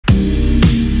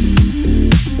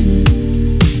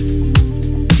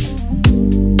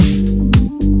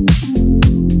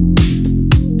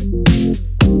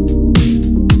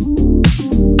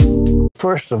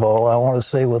First of all, I want to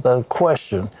say without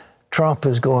question, Trump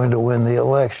is going to win the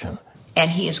election.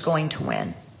 And he is going to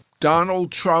win.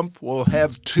 Donald Trump will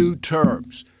have 2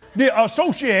 terms. The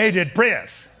Associated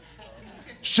Press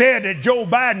said that Joe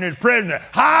Biden is president.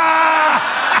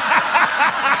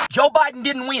 Ha! Joe Biden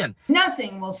didn't win.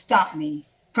 Nothing will stop me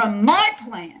from my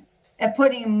plan of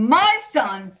putting my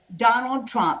son, Donald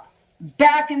Trump,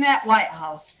 back in that White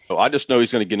House. So I just know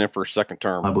he's going to get in for a second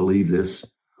term. I believe this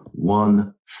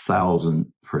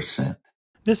 1,000%.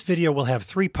 This video will have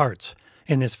 3 parts.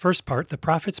 In this first part, the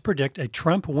prophets predict a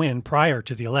Trump win prior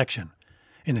to the election.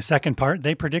 In the second part,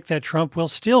 they predict that Trump will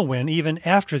still win even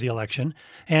after the election.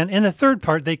 And in the third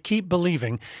part, they keep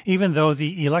believing, even though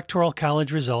the Electoral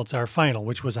College results are final,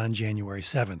 which was on January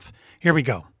 7th. Here we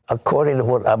go. According to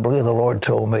what I believe the Lord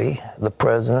told me, the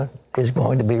president is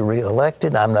going to be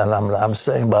reelected. I'm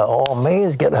saying by all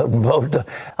means, get out and vote.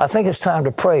 I think it's time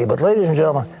to pray. But ladies and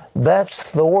gentlemen, that's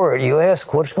the word. You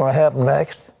ask what's going to happen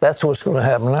next. That's what's going to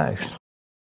happen next.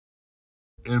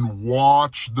 And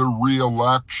watch the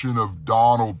re-election of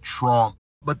Donald Trump.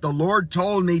 But the Lord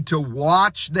told me to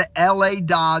watch the LA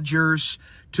Dodgers,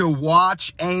 to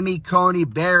watch Amy Coney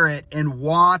Barrett, and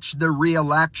watch the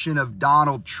re-election of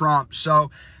Donald Trump.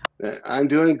 So I'm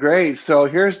doing great. So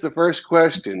here's the first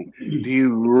question. Do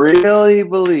you really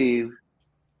believe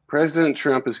President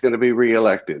Trump is going to be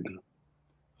reelected?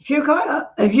 If you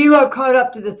are caught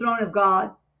up to the throne of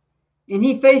God, and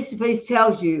he face-to-face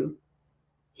tells you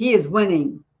he is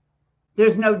winning,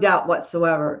 there's no doubt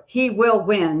whatsoever. He will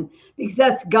win because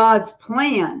that's God's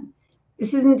plan.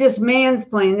 This isn't just man's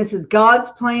plan. This is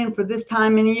God's plan for this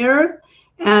time in the earth,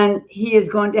 and he is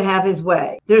going to have his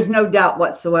way. There's no doubt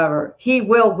whatsoever. He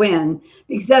will win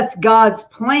because that's God's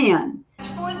plan. At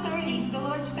 4:30, the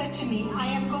Lord said to me, I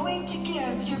am going to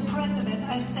give your president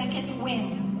a second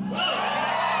win.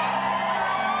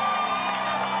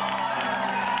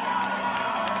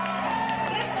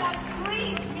 This has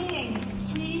 3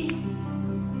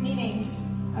 meanings.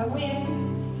 A win,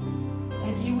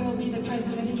 and you will be the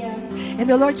president again. And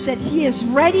the Lord said he is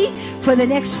ready for the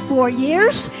next 4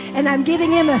 years, and I'm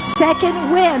giving him a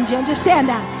second win. Do you understand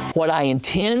that? What I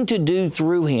intend to do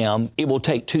through him, it will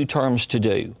take 2 terms to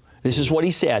do. This is what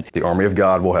he said. The army of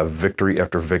God will have victory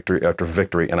after victory after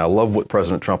victory. And I love what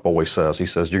President Trump always says. He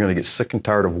says, you're going to get sick and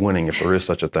tired of winning if there is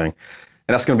such a thing.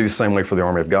 And that's going to be the same way for the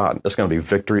army of God. That's going to be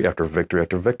victory after victory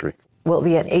after victory. Will it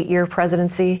be an 8-year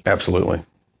presidency? Absolutely.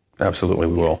 Absolutely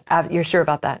we will. You're sure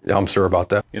about that? Yeah, I'm sure about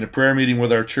that. In a prayer meeting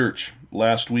with our church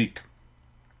last week,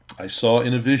 I saw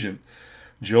in a vision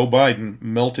Joe Biden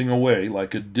melting away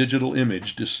like a digital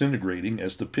image disintegrating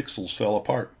as the pixels fell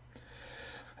apart.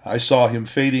 I saw him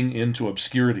fading into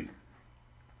obscurity.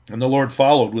 And the Lord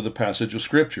followed with a passage of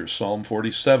Scripture, Psalm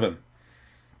 47,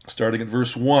 starting at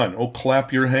verse 1. Oh,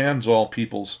 clap your hands, all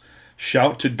peoples.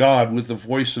 Shout to God with the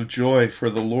voice of joy, for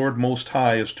the Lord Most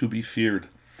High is to be feared.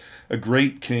 A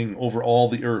great king over all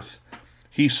the earth.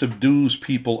 He subdues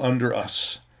people under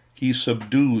us. He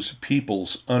subdues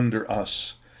peoples under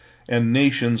us, and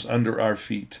nations under our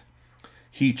feet.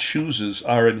 He chooses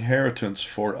our inheritance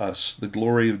for us, the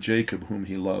glory of Jacob whom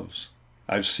he loves.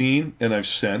 I've seen and I've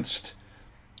sensed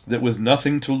that with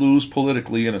nothing to lose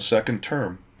politically in a second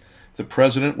term, the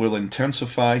president will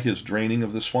intensify his draining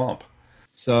of the swamp.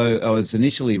 So I was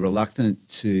initially reluctant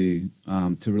to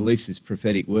release this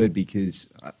prophetic word because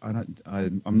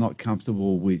I'm not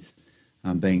comfortable with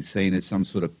being seen as some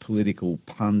sort of political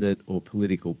pundit or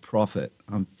political prophet.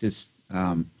 I'm just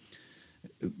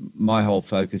my whole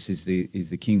focus is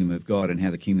the kingdom of God and how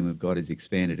the kingdom of God is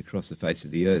expanded across the face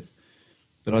of the earth.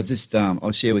 But I'll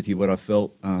share with you what I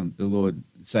felt the Lord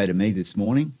say to me this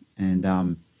morning, and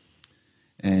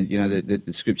you know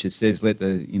the scripture says, let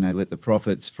the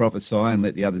prophets prophesy and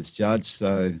let the others judge.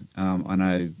 So I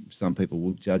know some people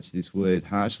will judge this word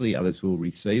harshly, others will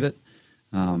receive it.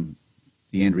 The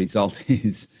end result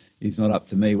is not up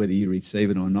to me whether you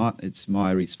receive it or not. It's my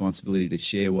responsibility to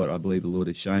share what I believe the Lord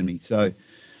has shown me. So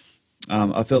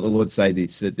I felt the Lord say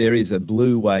this, that there is a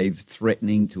blue wave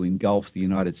threatening to engulf the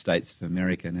United States of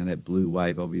America. Now that blue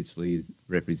wave obviously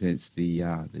represents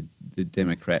the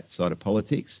Democrat side of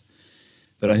politics.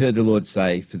 But I heard the Lord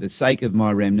say, for the sake of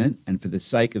my remnant and for the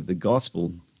sake of the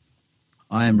gospel,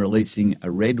 I am releasing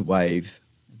a red wave.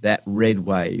 That red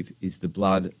wave is the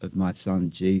blood of my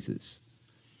son Jesus.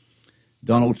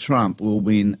 Donald Trump will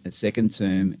win a second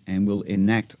term and will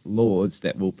enact laws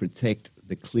that will protect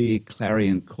the clear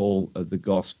clarion call of the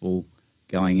gospel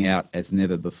going out as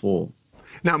never before.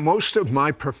 Now, most of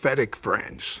my prophetic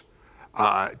friends,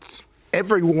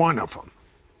 every one of them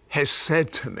has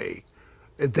said to me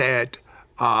that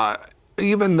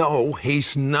even though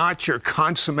he's not your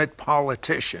consummate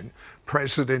politician,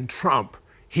 President Trump.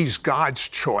 He's God's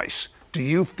choice. Do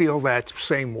you feel that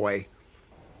same way?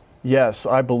 Yes,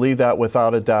 I believe that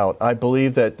without a doubt. I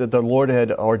believe that the Lord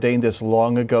had ordained this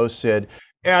long ago, Sid.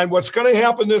 And what's going to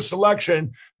happen this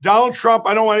election, Donald Trump,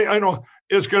 I know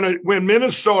is going to win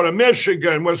Minnesota,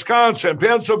 Michigan, Wisconsin,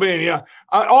 Pennsylvania,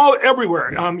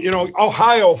 everywhere.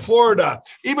 Ohio, Florida,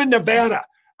 even Nevada.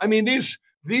 I mean,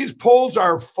 these polls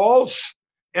are false.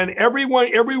 And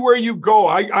everywhere you go,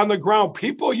 on the ground,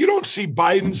 people, you don't see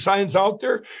Biden signs out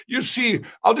there. You see,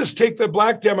 I'll just take the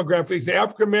black demographic, the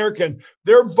African American,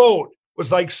 their vote was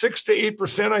like 6 to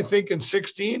 8%, I think, in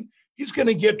 16. He's going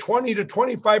to get 20 to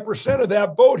 25% of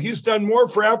that vote. He's done more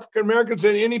for African Americans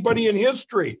than anybody in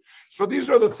history. So these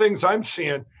are the things I'm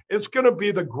seeing. It's going to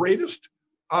be the greatest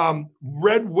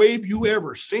red wave you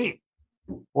ever seen.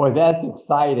 Boy, that's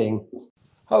exciting.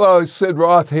 Hello, Sid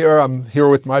Roth here. I'm here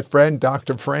with my friend,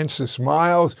 Dr. Francis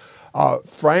Miles.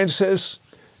 Francis,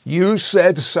 you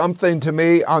said something to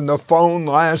me on the phone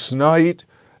last night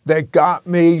that got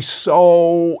me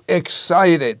so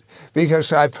excited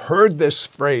because I've heard this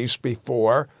phrase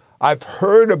before. I've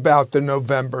heard about the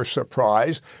November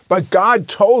surprise, but God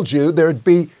told you there'd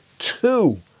be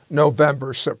 2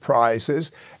 November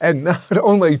surprises, and not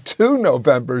only 2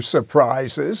 November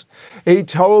surprises, He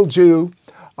told you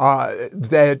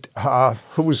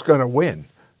who was going to win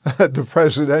the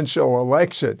presidential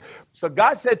election. So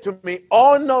God said to me,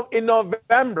 in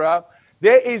November,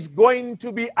 there is going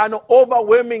to be an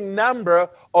overwhelming number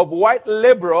of white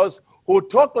liberals who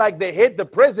talk like they hate the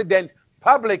president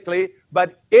publicly,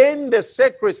 but in the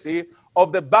secrecy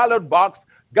of the ballot box,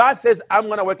 God says, I'm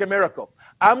going to work a miracle.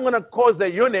 I'm going to cause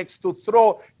the eunuchs to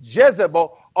throw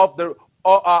Jezebel off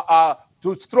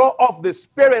to throw off the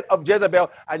spirit of Jezebel,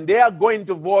 and they are going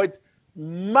to vote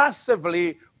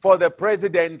massively for the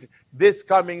president this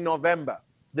coming November.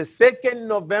 The second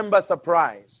November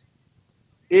surprise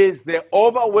is the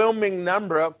overwhelming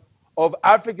number of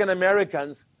African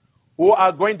Americans who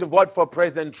are going to vote for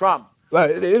President Trump.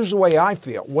 Here's the way I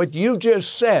feel. What you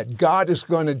just said God is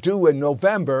going to do in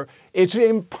November, it's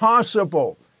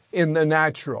impossible in the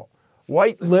natural.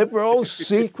 White liberals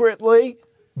secretly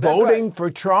voting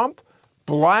for Trump,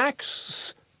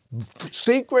 blacks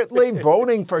secretly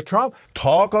voting for Trump.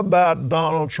 Talk about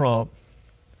Donald Trump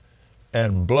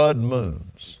and blood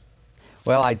moons.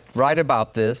 Well, I write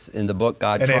about this in the book,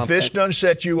 God, Trump. And if this doesn't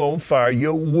set you on fire,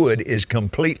 your wood is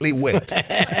completely wet.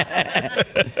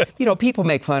 People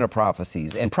make fun of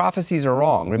prophecies, and prophecies are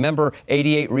wrong. Remember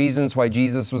 88 Reasons Why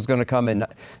Jesus was going to come in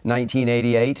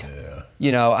 1988?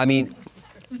 Yeah.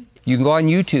 You can go on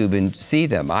YouTube and see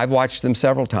them. I've watched them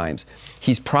several times.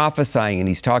 He's prophesying and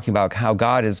he's talking about how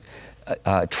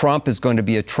Trump is going to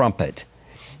be a trumpet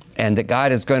and that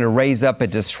God is going to raise up a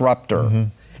disruptor. Mm-hmm.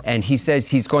 And he says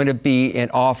he's going to be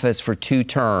in office for 2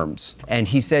 terms. And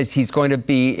he says he's going to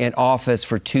be in office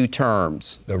for 2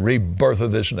 terms. The rebirth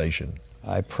of this nation.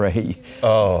 I pray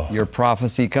your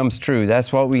prophecy comes true.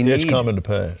 That's what we need. It's coming to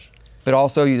pass. But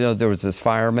also, there was this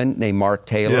fireman named Mark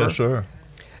Taylor. Yes, sir.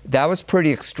 That was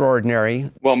pretty extraordinary.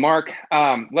 Well, Mark,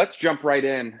 let's jump right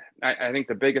in. I think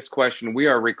the biggest question, we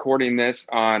are recording this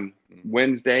on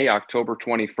Wednesday, October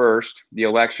 21st. The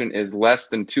election is less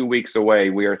than 2 weeks away.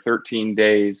 We are 13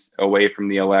 days away from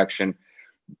the election.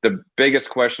 The biggest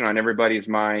question on everybody's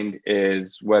mind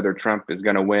is whether Trump is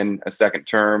going to win a second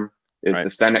term. Is the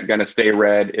Senate going to stay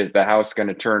red? Is the House going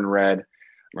to turn red?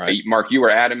 Right. Mark, you were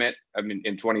adamant.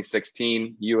 In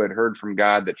 2016, you had heard from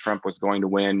God that Trump was going to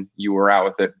win. You were out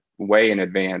with it way in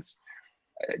advance.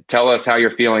 Tell us how you're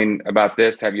feeling about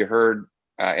this. Have you heard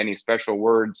any special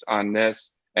words on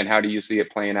this? And how do you see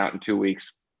it playing out in 2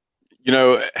 weeks?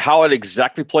 How it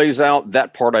exactly plays out,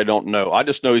 that part I don't know. I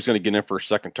just know he's going to get in for a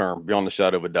second term, beyond the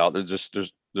shadow of a doubt.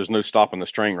 There's no stopping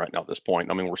this train right now at this point.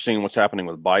 We're seeing what's happening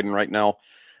with Biden right now.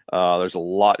 There's a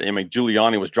lot.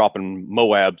 Giuliani was dropping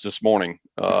Moabs this morning.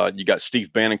 You got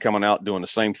Steve Bannon coming out doing the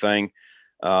same thing.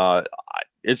 They're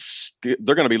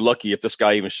going to be lucky if this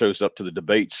guy even shows up to the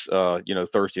debates,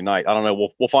 Thursday night. I don't know.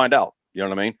 We'll find out. You know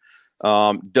what I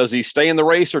mean? Does he stay in the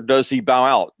race or does he bow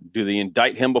out? Do they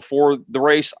indict him before the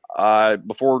race,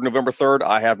 before November 3rd?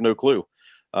 I have no clue.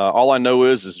 All I know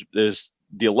is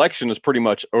the election is pretty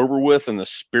much over with in the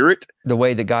spirit. The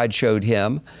way that God showed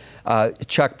him.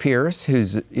 Chuck Pierce,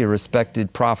 who's a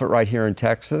respected prophet right here in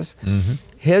Texas,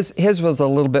 his was a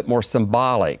little bit more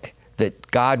symbolic,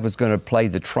 that God was going to play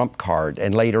the trump card,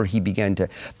 and later he began to.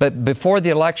 But before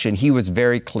the election, he was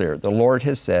very clear. The Lord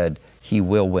has said he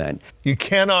will win. You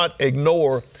cannot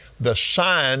ignore the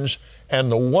signs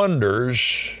and the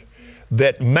wonders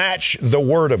that match the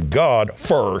Word of God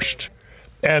first,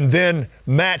 and then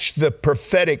match the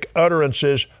prophetic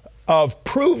utterances of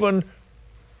proven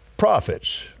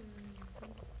prophets,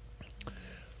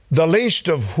 the least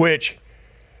of which,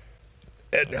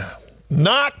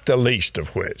 not the least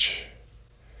of which,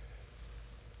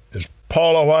 is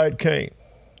Paula White King.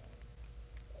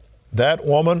 That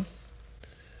woman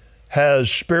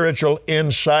has spiritual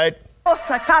insight. For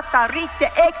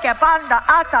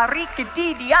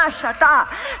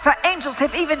angels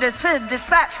have even been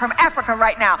dispatched from Africa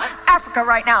right now. Africa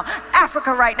right now.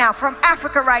 Africa right now. From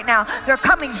Africa right now. They're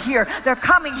coming here. They're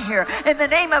coming here. In the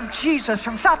name of Jesus.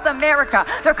 From South America.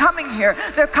 They're coming here.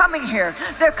 They're coming here.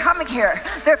 They're coming here.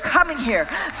 They're coming here.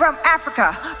 From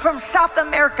Africa. From South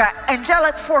America.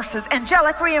 Angelic forces.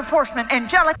 Angelic reinforcement.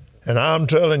 Angelic. And I'm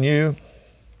telling you,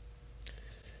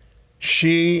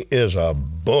 she is a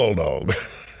bulldog.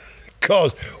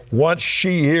 Because once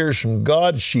she hears from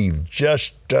God, she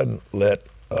just doesn't let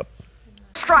up.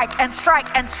 Strike and strike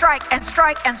and strike and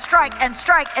strike and strike and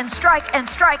strike and strike and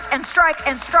strike and strike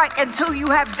and strike until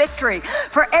you have victory.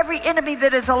 For every enemy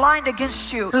that is aligned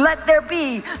against you, let there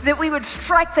be that we would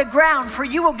strike the ground, for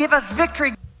you will give us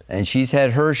victory. And she's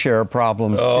had her share of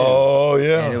problems too. Oh,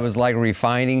 yeah. And it was like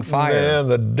refining fire. Man,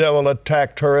 the devil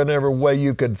attacked her in every way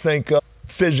you could think of,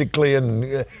 physically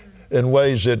and in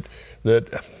ways that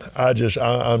I'm just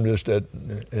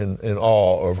in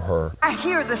awe of her. I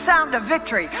hear the sound of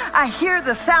victory. I hear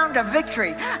the sound of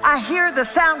victory. I hear the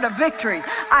sound of victory.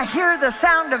 I hear the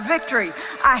sound of victory.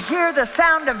 I hear the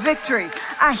sound of victory.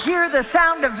 I hear the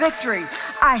sound of victory.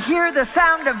 I hear the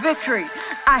sound of victory.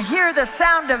 I hear the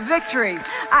sound of victory.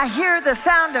 I hear the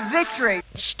sound of victory.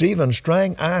 Stephen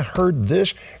Strang, I heard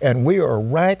this, and we are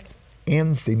right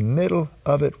in the middle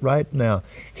of it right now.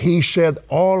 He said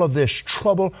all of this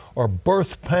trouble or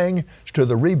birth pang to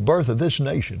the rebirth of this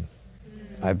nation.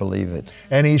 I believe it.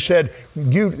 And he said,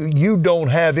 you don't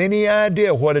have any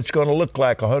idea what it's going to look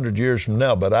like 100 years from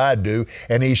now, but I do.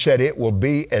 And he said it will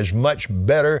be as much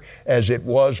better as it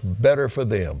was better for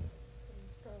them.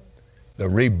 The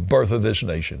rebirth of this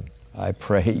nation. I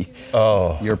pray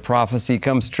your prophecy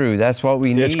comes true. That's what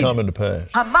we need. It's coming to pass.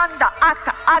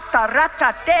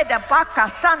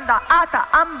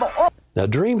 Now,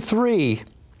 dream 3,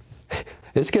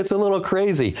 this gets a little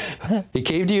crazy. He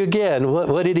came to you again.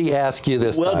 What did he ask you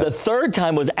this time? Well, the third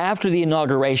time was after the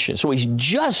inauguration. So he's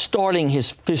just starting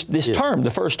this term,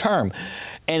 the first term.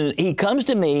 And he comes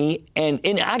to me, and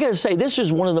I got to say, this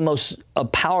is one of the most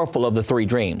powerful of the 3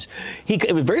 dreams.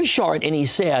 It was very short, and he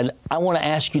said, I want to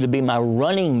ask you to be my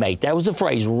running mate. That was the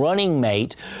phrase, running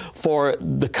mate, for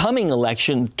the coming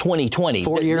election 2020.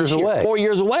 4 years away. 4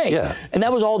 years away. Yeah. And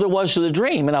that was all there was to the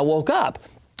dream. And I woke up,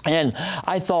 and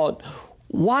I thought,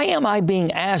 why am I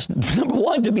being asked, number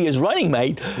 1, to be his running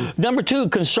mate, number 2,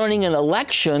 concerning an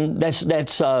election that's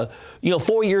 4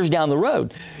 years down the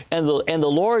road? And the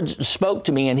Lord spoke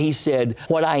to me, and he said,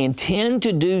 what I intend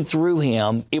to do through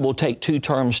him, it will take 2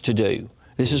 terms to do.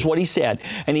 This is what he said.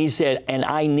 And he said, and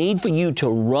I need for you to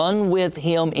run with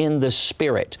him in the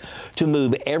Spirit, to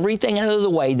move everything out of the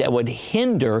way that would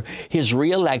hinder his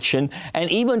reelection,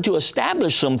 and even to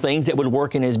establish some things that would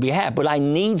work in his behalf. But I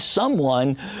need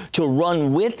someone to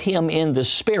run with him in the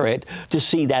Spirit to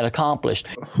see that accomplished.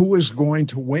 Who is going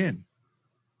to win?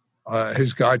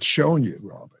 Has God shown you,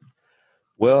 Robin?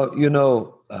 Well,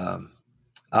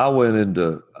 I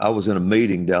was in a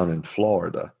meeting down in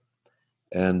Florida,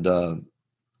 and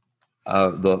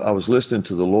I was listening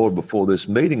to the Lord before this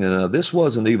meeting, and this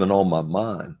wasn't even on my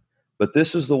mind, but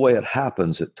this is the way it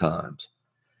happens at times.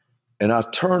 And I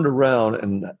turned around,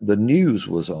 and the news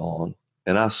was on,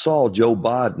 and I saw Joe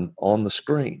Biden on the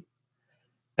screen.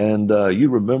 And you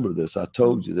remember this. I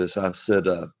told you this. I said,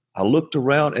 I looked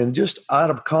around, and just out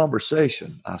of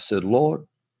conversation, I said, Lord,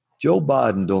 Joe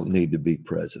Biden don't need to be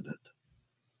president.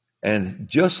 And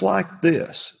just like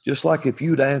this, just like if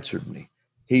you'd answered me,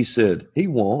 he said, he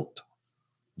won't.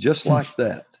 Just like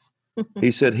that. He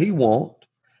said, he won't.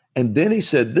 And then he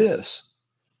said this.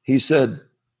 He said,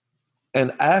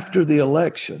 and after the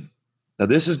election, now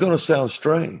this is going to sound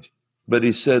strange, but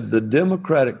he said the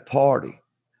Democratic Party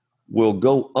will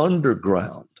go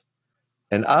underground.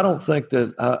 And I don't think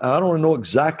that, I don't know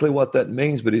exactly what that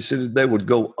means, but he said they would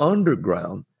go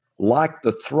underground like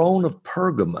the throne of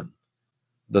Pergamon,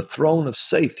 the throne of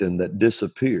Satan that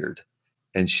disappeared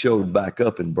and showed back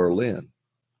up in Berlin.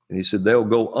 And he said they'll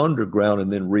go underground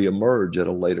and then reemerge at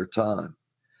a later time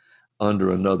under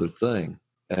another thing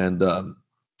and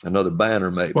another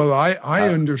banner maybe. Well, I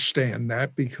understand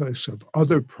that because of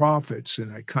other prophets,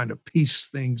 and I kind of piece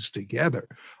things together.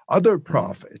 Other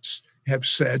prophets have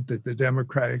said that the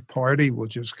Democratic Party will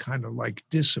just kind of like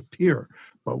disappear.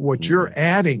 But what you're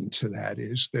adding to that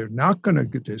is they're not going to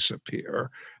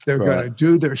disappear. They're going to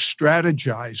do their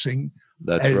strategizing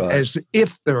That's right. As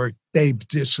if they've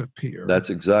disappeared. That's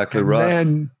exactly And right.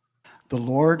 then The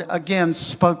Lord again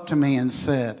spoke to me and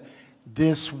said,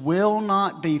 this will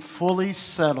not be fully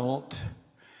settled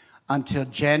until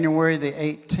January the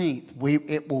 18th.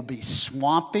 It will be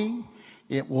swampy,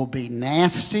 it will be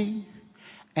nasty,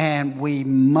 and we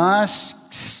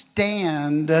must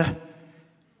stand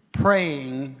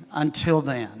praying until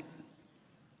then.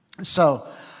 So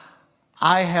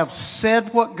I have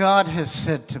said what God has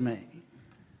said to me.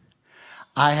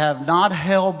 I have not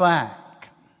held back.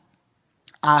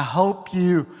 I hope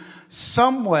you,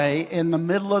 some way in the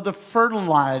middle of the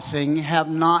fertilizing, have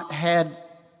not had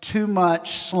too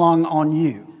much slung on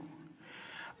you.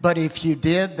 But if you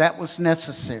did, that was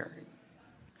necessary.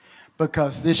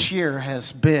 Because this year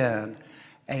has been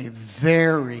a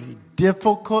very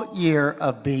difficult year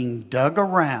of being dug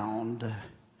around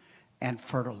and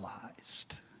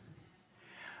fertilized.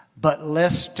 But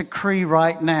let's decree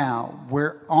right now,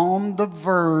 we're on the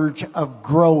verge of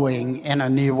growing in a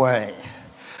new way.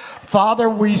 Father,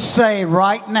 we say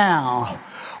right now,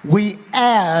 we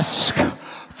ask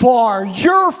for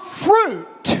your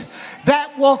fruit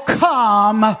that will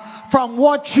come from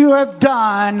what you have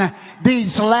done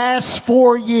these last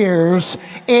 4 years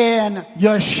in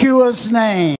Yeshua's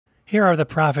name. Here are the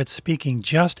prophets speaking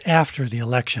just after the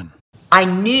election. I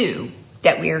knew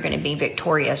that we were going to be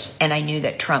victorious, and I knew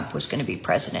that Trump was going to be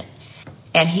president,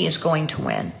 and he is going to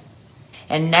win.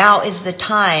 And now is the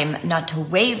time not to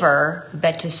waver,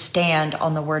 but to stand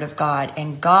on the word of God.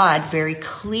 And God very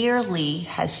clearly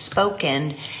has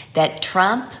spoken that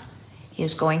Trump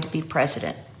is going to be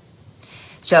president.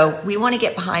 So we want to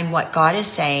get behind what God is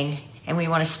saying, and we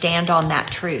want to stand on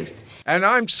that truth. And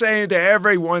I'm saying to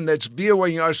everyone that's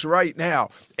viewing us right now,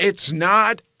 it's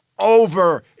not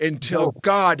over until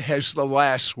God has the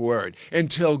last word,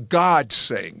 until God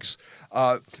sings.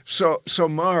 So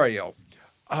Mario,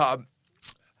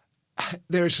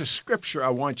 there's a scripture I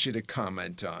want you to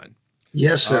comment on.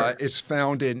 Yes, sir. It's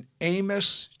found in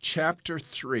Amos chapter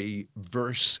 3,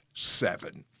 verse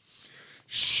 7.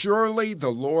 Surely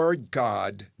the Lord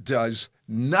God does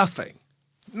nothing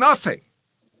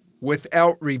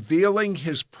without revealing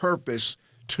his purpose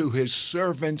to his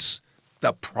servants,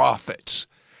 the prophets.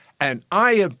 And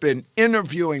I have been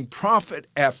interviewing prophet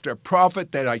after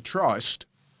prophet that I trust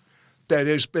that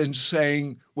has been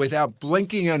saying without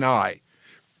blinking an eye,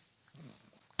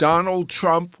 Donald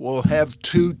Trump will have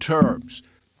 2 terms.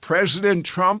 President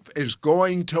Trump is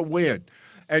going to win.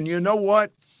 And you know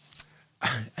what?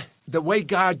 The way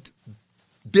God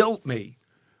built me,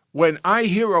 when I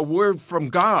hear a word from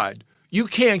God, you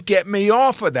can't get me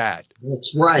off of that.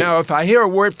 That's right. Now, if I hear a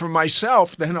word from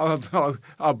myself, then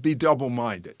I'll be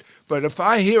double-minded. But if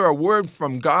I hear a word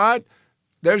from God,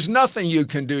 there's nothing you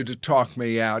can do to talk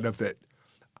me out of it.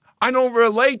 I don't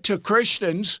relate to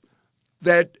Christians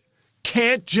that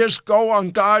can't just go on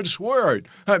God's word.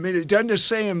 I mean, it doesn't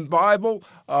say in the Bible,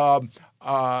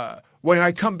 when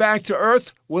I come back to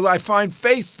earth, will I find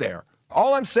faith there?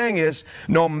 All I'm saying is,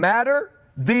 no matter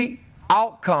the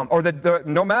outcome or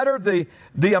no matter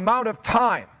the amount of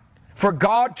time for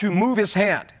God to move his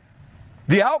hand,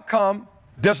 the outcome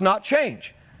does not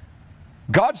change.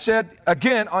 God said,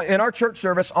 again, in our church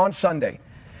service on Sunday,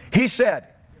 he said,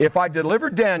 if I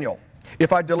delivered Daniel,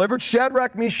 if I delivered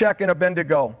Shadrach, Meshach, and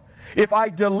Abednego, if I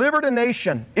delivered a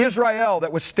nation, Israel,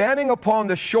 that was standing upon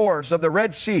the shores of the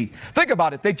Red Sea, think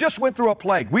about it. They just went through a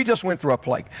plague. We just went through a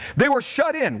plague. They were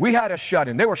shut in. We had a shut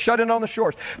in. They were shut in on the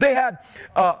shores. They had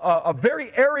a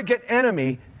very arrogant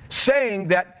enemy saying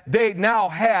that they now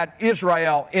had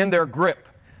Israel in their grip.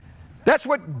 That's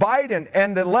what Biden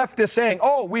and the left is saying.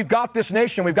 Oh, we've got this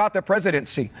nation. We've got the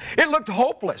presidency. It looked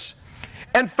hopeless.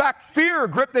 In fact, fear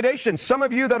gripped the nation. Some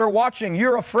of you that are watching,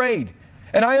 you're afraid.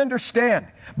 And I understand.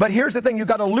 But here's the thing. You've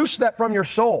got to loose that from your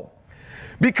soul.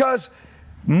 Because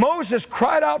Moses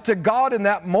cried out to God in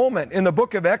that moment in the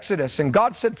book of Exodus. And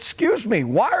God said, excuse me,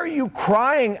 why are you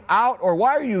crying out, or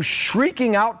why are you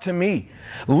shrieking out to me?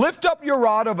 Lift up your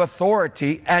rod of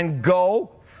authority and go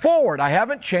forward. I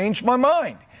haven't changed my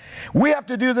mind. We have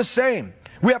to do the same.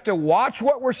 We have to watch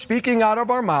what we're speaking out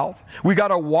of our mouth. We got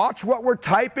to watch what we're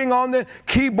typing on the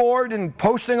keyboard and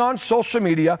posting on social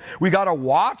media. We got to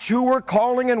watch who we're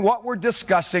calling and what we're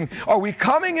discussing. Are we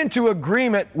coming into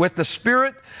agreement with the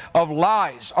spirit of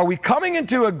lies? Are we coming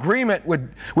into agreement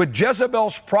with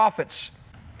Jezebel's prophets?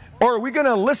 Or are we going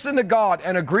to listen to God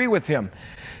and agree with him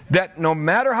that no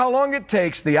matter how long it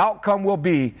takes, the outcome will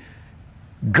be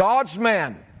God's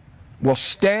man will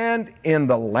stand in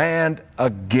the land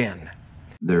again?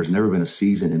 There's never been a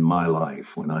season in my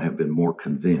life when I have been more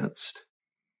convinced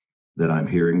that I'm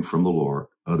hearing from the Lord,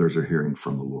 others are hearing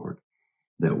from the Lord,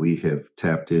 that we have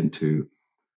tapped into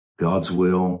God's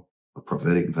will, a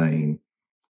prophetic vein,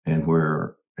 and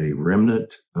where a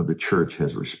remnant of the church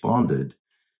has responded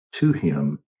to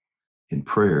him in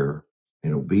prayer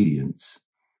and obedience.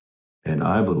 And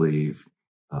I believe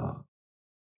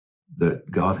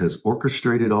that God has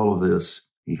orchestrated all of this.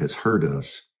 He has heard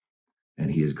us,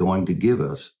 and he is going to give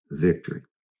us victory.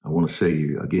 I want to say to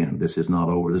you again, this is not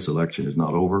over. This election is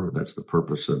not over. That's the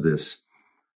purpose of this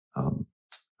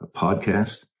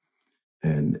podcast.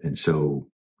 And so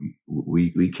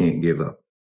we can't give up.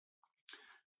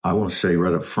 I want to say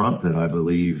right up front that I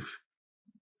believe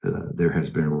there has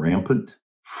been rampant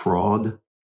fraud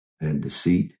and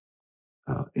deceit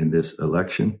in this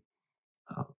election.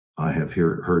 I have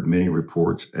heard many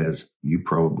reports, as you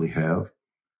probably have,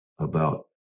 about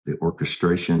the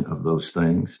orchestration of those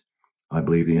things. I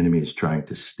believe the enemy is trying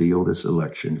to steal this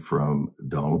election from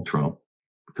Donald Trump,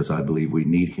 because I believe we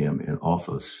need him in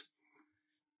office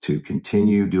to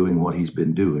continue doing what he's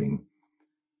been doing,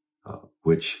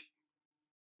 which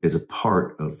is a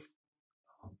part of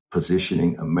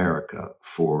positioning America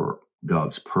for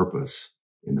God's purpose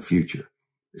in the future.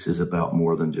 This is about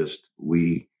more than just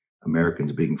we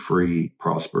Americans being free,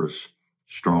 prosperous,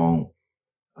 strong.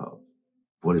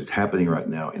 What is happening right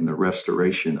now in the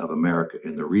restoration of America,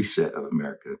 in the reset of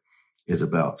America, is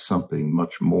about something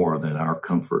much more than our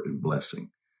comfort and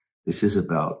blessing. This is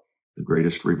about the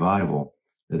greatest revival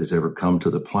that has ever come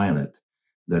to the planet,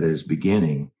 that is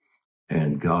beginning,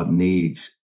 and God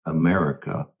needs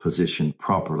America positioned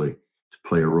properly to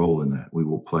play a role in that. We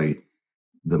will play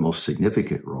the most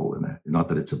significant role in that. Not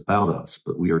that it's about us,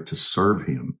 but we are to serve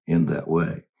him in that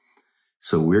way.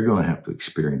 So we're going to have to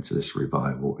experience this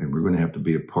revival, and we're going to have to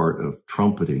be a part of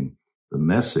trumpeting the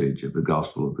message of the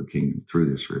gospel of the kingdom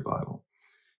through this revival.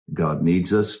 God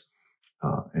needs us,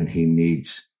 and he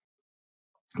needs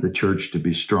the church to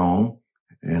be strong.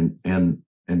 And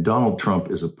Donald Trump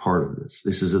is a part of this.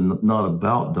 This is not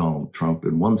about Donald Trump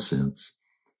in one sense,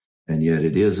 and yet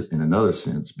it is in another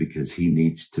sense, because he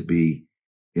needs to be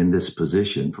in this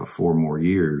position for 4 more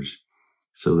years,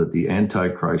 so that the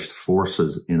Antichrist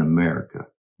forces in America,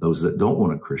 those that don't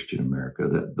want a Christian America,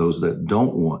 that those that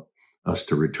don't want us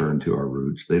to return to our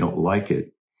roots, they don't like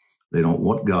it. They don't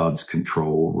want God's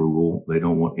control, rule. They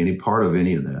don't want any part of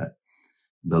any of that.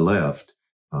 The left,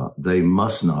 they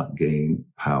must not gain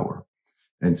power.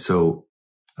 And so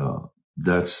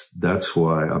that's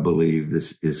why I believe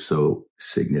this is so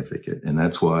significant. And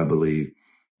that's why I believe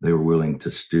they were willing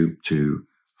to stoop to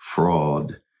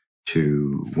fraud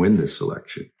to win this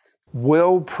election.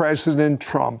 Will President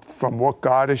Trump, from what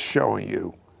God is showing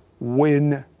you,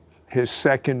 win his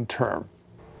second term?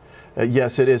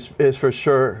 Yes, it is for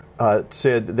sure,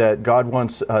 Sid, that God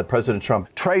wants President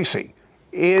Trump. Tracy,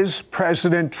 is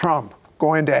President Trump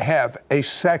going to have a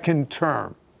second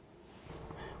term?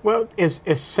 Well, it's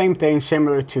the same thing,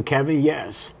 similar to Kevin,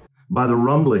 yes. By the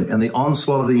rumbling and the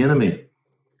onslaught of the enemy,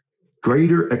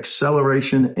 greater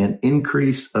acceleration and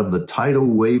increase of the tidal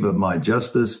wave of my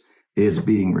justice is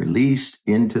being released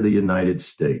into the United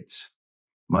States.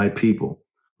 My people,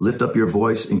 lift up your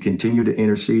voice and continue to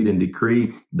intercede and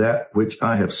decree that which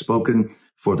I have spoken,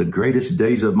 for the greatest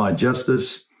days of my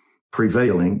justice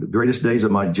prevailing, the greatest days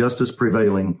of my justice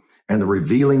prevailing, and the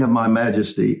revealing of my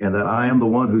majesty, and that I am the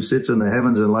one who sits in the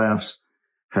heavens and laughs,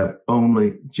 have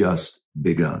only just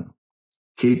begun.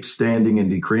 Keep standing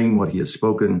and decreeing what he has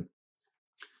spoken.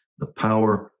 The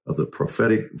power of the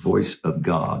prophetic voice of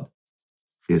God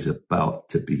is about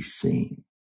to be seen.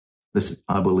 Listen,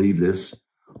 I believe this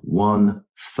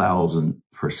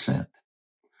 1,000%.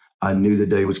 I knew the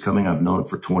day was coming. I've known it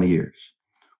for 20 years.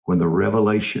 When the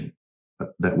revelation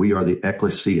that we are the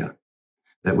ecclesia,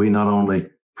 that we not only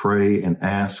pray and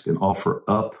ask and offer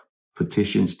up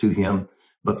petitions to him,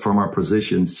 but from our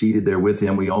position seated there with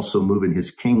him, we also move in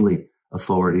his kingly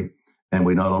authority. And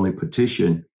we not only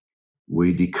petition,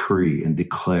 we decree and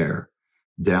declare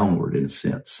downward, in a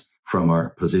sense, from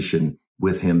our position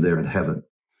with him there in heaven.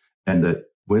 And that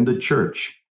when the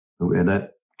church, and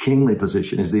that kingly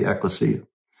position is the ecclesia,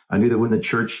 I knew that when the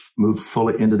church moved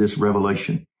fully into this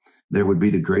revelation, there would be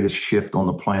the greatest shift on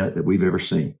the planet that we've ever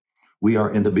seen. We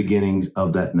are in the beginnings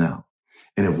of that now.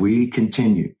 And if we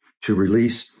continue to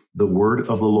release the word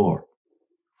of the Lord,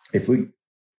 if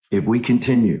we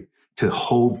continue to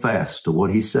hold fast to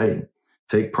what he's saying,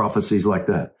 take prophecies like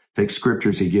that, take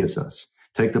scriptures he gives us,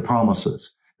 take the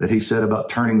promises that he said about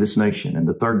turning this nation and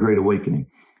the third great awakening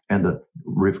and the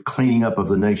cleaning up of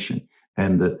the nation,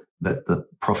 and that the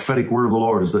prophetic word of the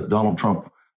Lord is that Donald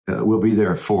Trump will be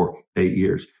there for 8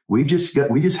 years. We just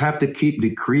have to keep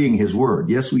decreeing his word.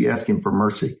 Yes, we ask him for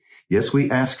mercy. Yes, we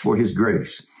ask for his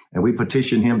grace, and we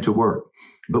petition him to work.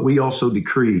 but we also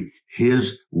decree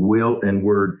his will and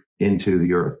word into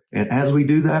the earth. And as we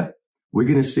do that, we're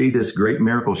going to see this great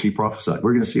miracle she prophesied.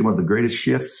 We're going to see one of the greatest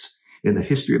shifts in the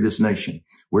history of this nation.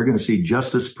 We're going to see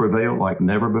justice prevail like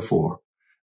never before.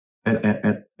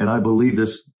 And I believe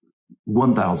this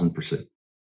 1,000%.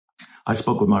 I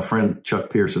spoke with my friend Chuck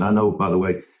Pearson. I know, by the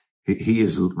way, he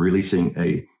is releasing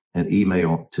an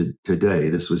email today.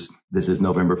 This is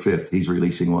November 5th. He's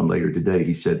releasing one later today.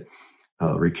 He said,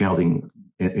 recounting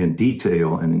in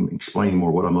detail and explaining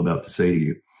more what I'm about to say to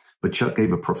you. But Chuck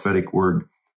gave a prophetic word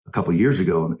a couple of years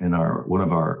ago in one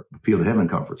of our Appeal to Heaven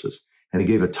conferences, and he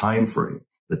gave a time frame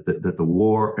that the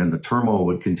war and the turmoil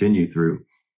would continue through.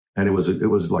 And it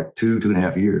was like two and a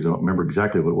half years. I don't remember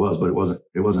exactly what it was, but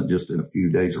it wasn't just in a few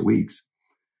days or weeks.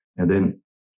 And then,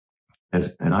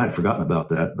 and I had forgotten about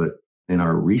that, but in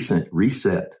our recent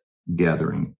reset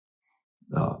gathering,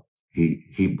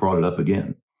 he brought it up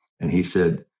again, and he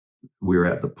said we're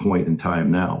at the point in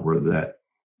time now where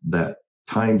that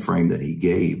time frame that he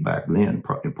gave back then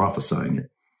in prophesying it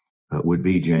would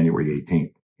be January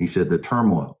 18th. He said the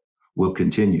turmoil will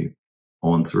continue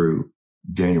on through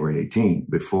January 18th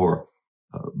before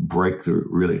breakthrough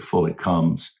really fully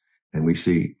comes and we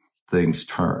see things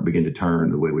begin to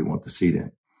turn the way we want to see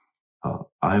them.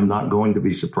 I am not going to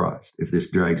be surprised if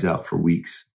this drags out for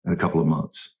weeks and a couple of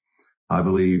months. I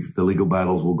believe the legal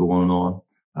battles will go on and on.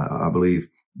 I believe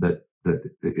that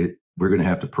we're going to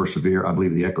have to persevere. I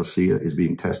believe the ecclesia is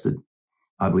being tested.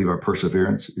 I believe our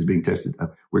perseverance is being tested.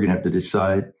 We're going to have to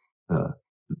decide.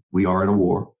 We are in a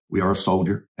war. We are a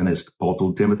soldier. And as Paul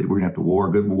told Timothy, we're going to have to war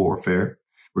a good warfare.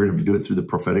 We're going to have to do it through the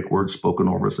prophetic word spoken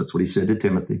over us. That's what he said to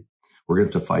Timothy. We're going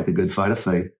to have to fight the good fight of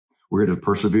faith. We're going to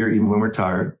persevere even when we're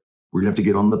tired. We're going to have to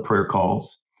get on the prayer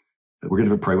calls. We're going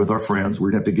to have to pray with our friends.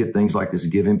 We're going to have to get things like this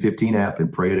Give Him 15 app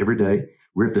and pray it every day.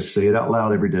 We're going to have to say it out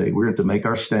loud every day. We're going to have to make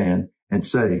our stand and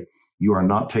say, you are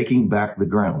not taking back the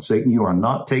ground. Satan, you are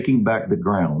not taking back the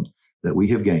ground that we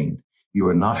have gained. You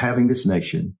are not having this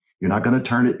nation. You're not going to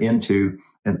turn it into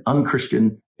an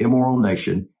unchristian, immoral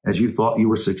nation as you thought you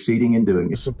were succeeding in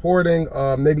doing it. Supporting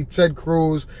maybe Ted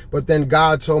Cruz, but then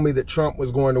God told me that Trump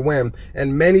was going to win.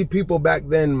 And many people back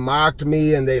then mocked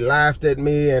me and they laughed at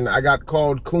me and I got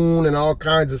called coon and all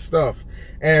kinds of stuff.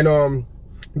 And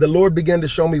the Lord began to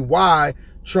show me why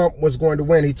Trump was going to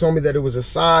win. He told me that it was a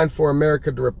sign for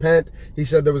America to repent. He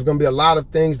said there was going to be a lot of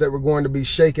things that were going to be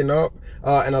shaken up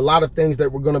and a lot of things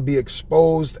that were going to be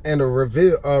exposed and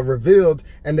revealed,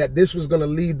 and that this was going to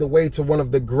lead the way to one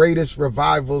of the greatest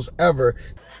revivals ever.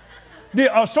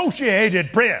 The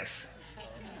Associated Press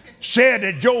said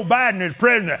that Joe Biden is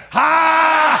president.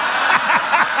 Ha!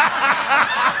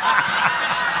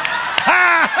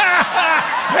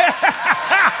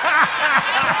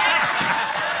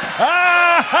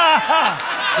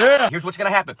 Yeah. Here's what's going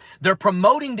to happen. They're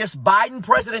promoting this Biden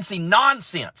presidency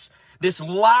nonsense, this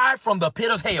lie from the pit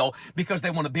of hell, because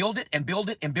they want to build it and build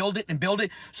it and build it and build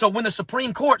it. So when the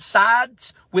Supreme Court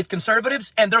sides with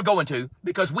conservatives, and they're going to,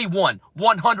 because we won,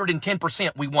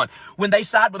 110% we won. When they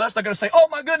side with us, they're going to say, oh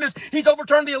my goodness, he's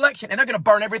overturned the election, and they're going to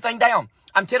burn everything down.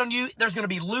 I'm telling you, there's going to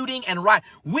be looting and riot.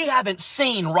 We haven't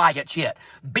seen riots yet.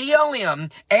 BLM,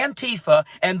 Antifa,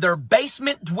 and their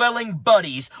basement-dwelling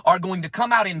buddies are going to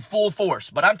come out in full force.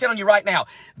 But I'm telling you right now,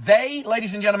 they,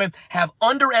 ladies and gentlemen, have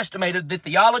underestimated the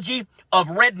theology of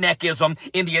redneckism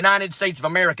in the United States of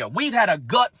America. We've had a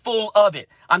gut full of it.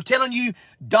 I'm telling you,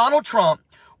 Donald Trump,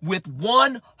 with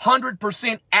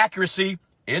 100% accuracy,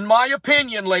 in my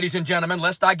opinion, ladies and gentlemen,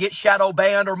 lest I get shadow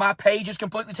banned or my page is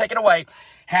completely taken away,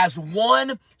 has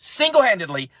won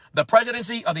single-handedly the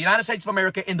presidency of the United States of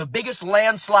America in the biggest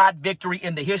landslide victory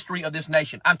in the history of this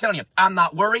nation. I'm telling you, I'm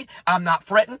not worried. I'm not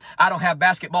fretting. I don't have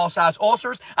basketball-sized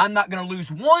ulcers. I'm not going to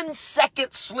lose 1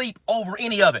 second sleep over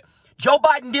any of it. Joe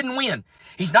Biden didn't win.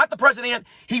 He's not the president.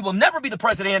 He will never be the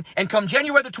president. And come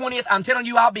January the 20th, I'm telling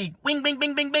you, I'll be wing, bing,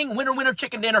 bing, bing, bing, winner, winner,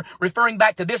 chicken dinner, referring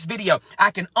back to this video. I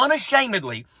can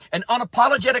unashamedly and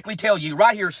unapologetically tell you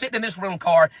right here, sitting in this rental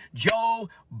car, Joe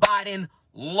Biden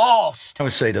lost. I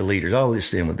would say to leaders, I'll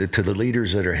listen to the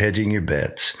leaders that are hedging your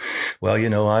bets. Well,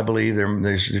 I believe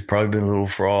there's probably been a little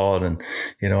fraud, and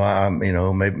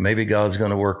maybe God's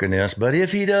going to work in this. But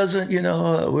if He doesn't,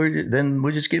 then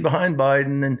we just get behind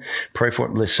Biden and pray for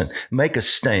him. Listen, make a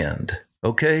stand,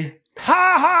 okay?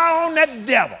 Ha ha on that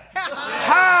devil. Ha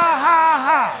ha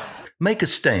ha. Make a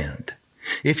stand.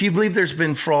 If you believe there's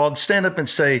been fraud, stand up and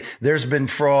say, there's been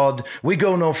fraud. We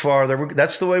go no farther.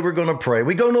 That's the way we're going to pray.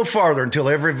 We go no farther until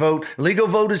every legal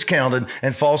vote is counted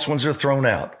and false ones are thrown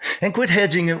out. And quit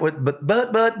hedging it with,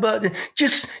 but.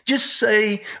 Just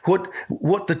say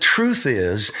what the truth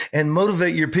is and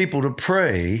motivate your people to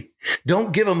pray.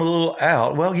 Don't give them a little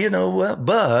out. Well,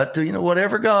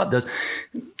 whatever God does.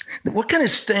 What kind of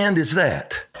stand is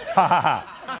that?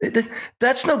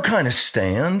 That's no kind of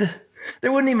stand.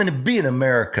 There wouldn't even be in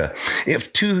America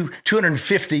if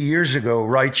 250 years ago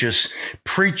righteous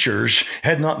preachers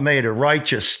had not made a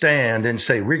righteous stand and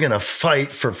say, we're going to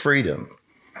fight for freedom.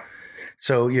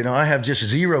 So, I have just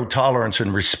zero tolerance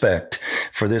and respect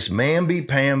for this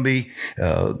mamby-pamby,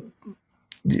 I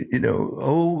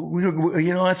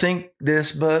think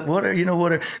this, but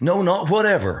whatever. No, not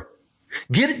whatever.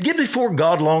 Get before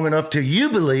God long enough till you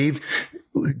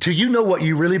know what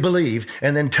you really believe,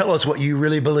 and then tell us what you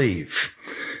really believe.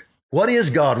 What is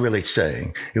God really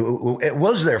saying?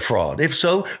 Was there fraud? If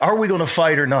so, are we going to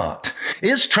fight or not?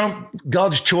 Is Trump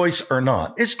God's choice or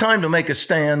not? It's time to make a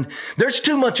stand. There's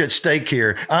too much at stake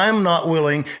here. I'm not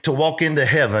willing to walk into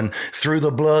heaven wading through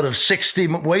the blood of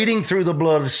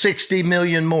 60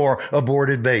 million more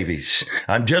aborted babies.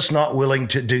 I'm just not willing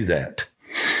to do that.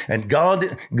 And God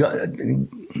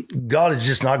is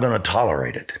just not going to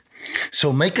tolerate it.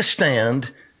 So make a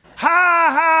stand. Ha,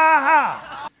 ha,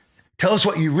 ha. Tell us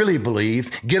what you really believe.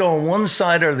 Get on one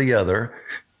side or the other,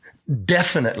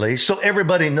 definitely, so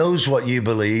everybody knows what you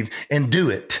believe, and do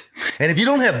it. And if you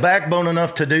don't have backbone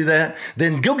enough to do that,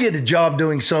 then go get a job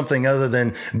doing something other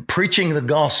than preaching the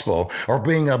gospel or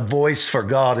being a voice for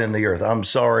God in the earth. I'm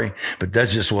sorry, but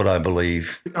that's just what I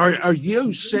believe. Are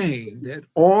you saying that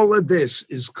all of this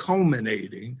is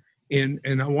culminating in,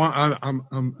 and I'm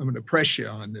going to press you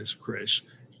on this, Chris,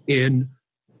 in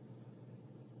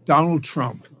Donald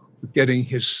Trump getting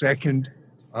his second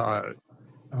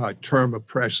term of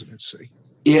presidency?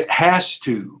 It has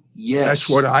to, yes. That's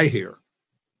what I hear.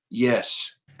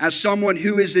 Yes. As someone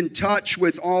who is in touch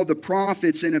with all the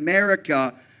prophets in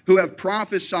America who have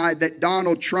prophesied that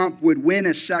Donald Trump would win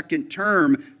a second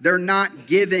term, they're not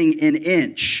giving an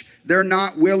inch. They're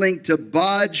not willing to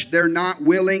budge. They're not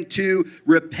willing to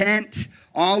repent.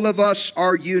 All of us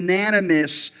are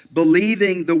unanimous,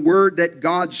 believing the word that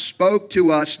God spoke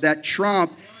to us, that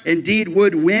Trump indeed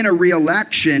would win a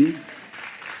re-election,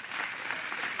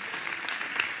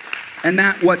 and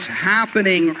that what's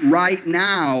happening right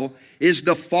now is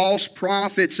the false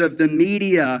prophets of the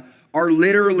media are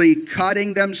literally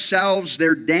cutting themselves.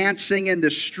 They're dancing in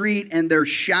the street and they're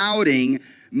shouting.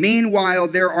 Meanwhile,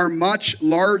 there are much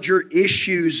larger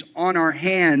issues on our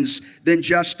hands than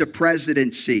just a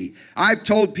presidency. I've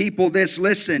told people this,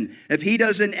 listen, if he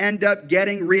doesn't end up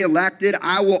getting reelected,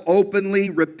 I will openly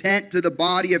repent to the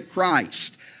body of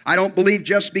Christ. I don't believe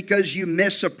just because you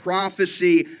miss a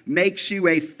prophecy makes you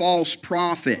a false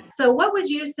prophet. So what would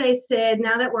you say, Sid,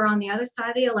 now that we're on the other side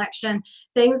of the election,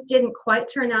 things didn't quite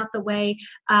turn out the way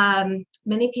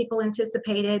many people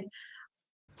anticipated?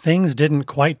 Things didn't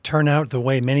quite turn out the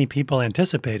way many people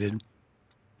anticipated.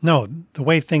 No, the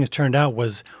way things turned out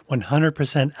was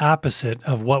 100% opposite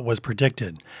of what was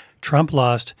predicted. Trump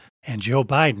lost and Joe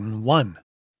Biden won.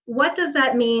 What does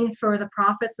that mean for the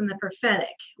prophets and the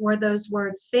prophetic? Were those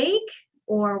words fake,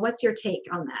 or what's your take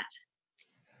on that?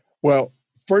 Well,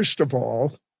 first of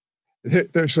all,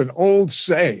 there's an old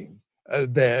saying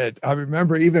that I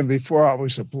remember even before I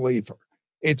was a believer.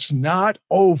 It's not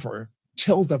over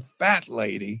till the fat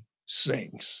lady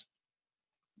sings.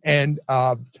 And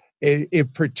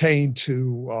it pertained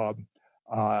to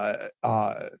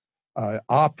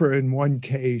opera in one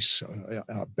case,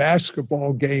 a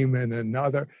basketball game in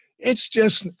another. It's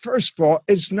just, first of all,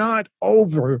 it's not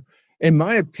over, in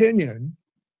my opinion,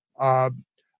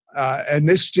 and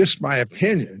this is just my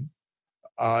opinion,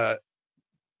 I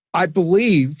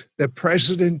believe that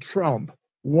President Trump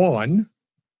won,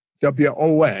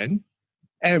 W-O-N,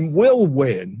 and will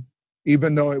win,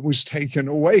 even though it was taken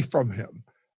away from him.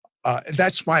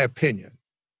 That's my opinion.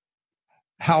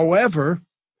 However,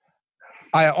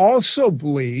 I also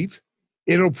believe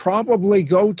it'll probably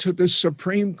go to the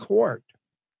Supreme Court.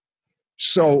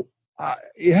 So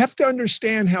you have to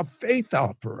understand how faith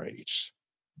operates.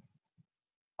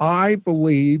 I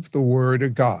believe the word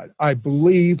of God. I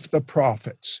believe the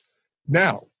prophets.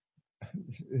 Now,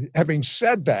 having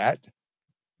said that,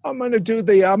 I'm going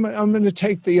to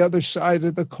take the other side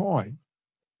of the coin.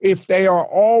 If they are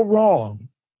all wrong,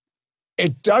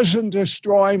 it doesn't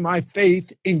destroy my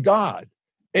faith in God.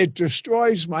 It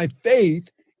destroys my faith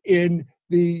in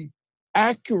the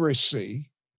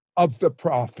accuracy of the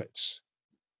prophets.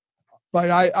 But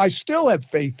I still have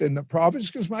faith in the prophets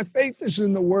because my faith is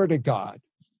in the Word of God.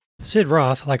 Sid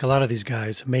Roth, like a lot of these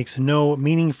guys, makes no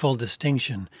meaningful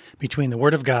distinction between the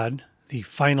Word of God, the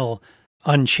final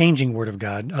unchanging Word of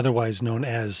God, otherwise known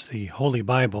as the Holy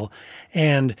Bible,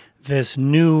 and this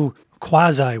new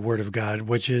quasi-Word of God,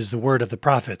 which is the Word of the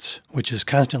prophets, which is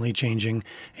constantly changing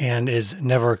and is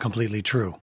never completely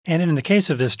true. And in the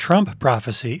case of this Trump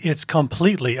prophecy, it's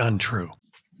completely untrue.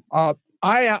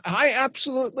 I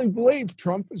absolutely believe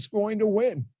Trump is going to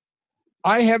win.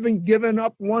 I haven't given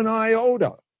up one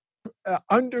iota.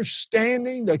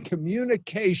 Understanding the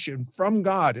communication from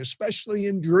God, especially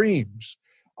in dreams,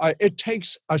 it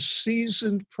takes a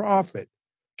seasoned prophet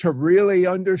to really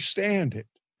understand it.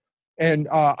 And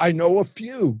I know a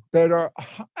few that are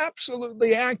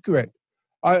absolutely accurate.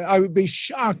 I would be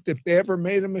shocked if they ever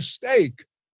made a mistake.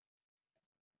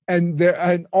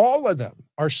 And all of them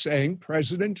are saying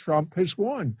President Trump has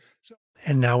won.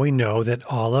 And now we know that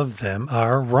all of them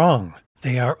are wrong.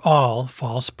 They are all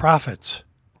false prophets,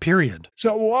 period.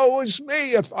 So woe is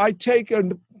me if I take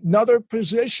another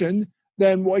position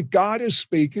than what God is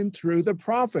speaking through the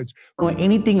prophets. I don't know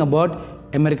anything about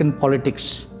American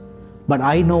politics, but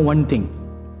I know one thing.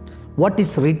 What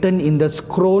is written in the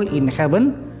scroll in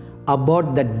heaven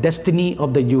about the destiny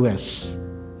of the US.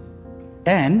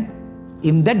 And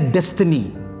in that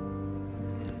destiny,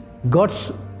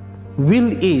 God's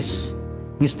will is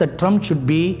Mr. Trump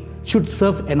should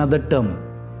serve another term.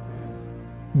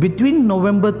 Between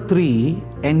November 3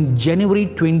 and January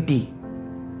 20,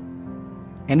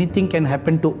 anything can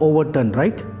happen to overturn,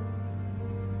 right?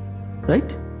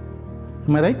 Right?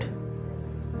 Am I right?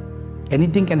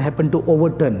 Anything can happen to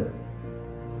overturn.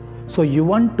 So you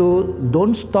want to,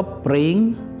 don't stop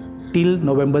praying till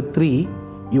November 3.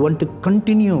 You want to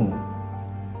continue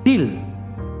till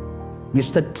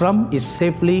Mr. Trump is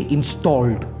safely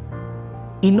installed,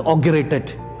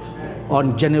 inaugurated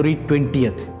on January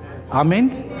 20th. Amen?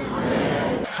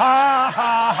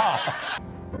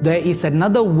 There is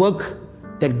another work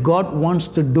that God wants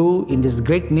to do in this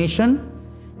great nation,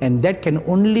 and that can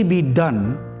only be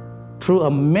done through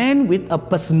a man with a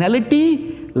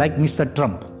personality like Mr.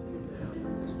 Trump.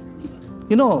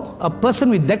 You know, a person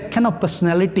with that kind of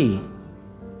personality,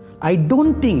 I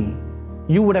don't think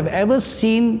you would have ever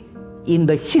seen in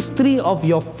the history of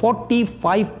your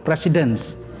 45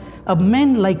 presidents a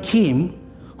man like him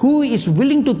who is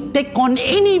willing to take on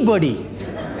anybody,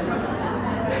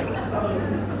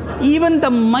 even the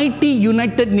mighty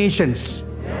United Nations,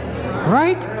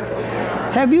 right?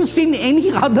 Have you seen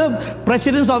any other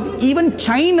presidents of even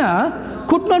China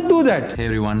could not do that? Hey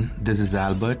everyone, this is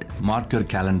Albert. Mark your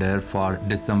calendar for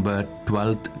December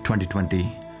 12th, 2020.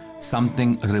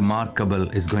 Something remarkable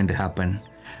is going to happen.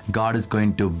 God is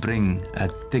going to bring a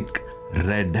thick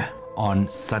red on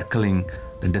circling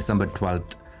the December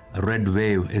 12th. A red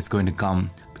wave is going to come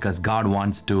because God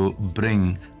wants to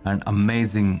bring an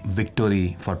amazing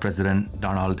victory for President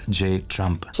Donald J.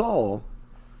 Trump. I saw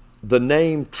the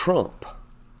name Trump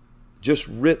just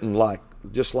written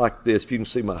just like this. If you can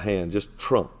see my hand, just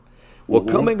Trump. Well,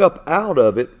 coming up out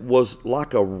of it was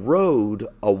like a road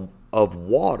of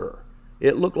water.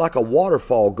 It looked like a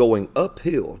waterfall going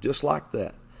uphill, just like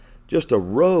that. Just a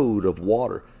road of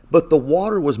water. But the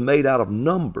water was made out of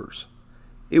numbers.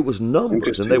 It was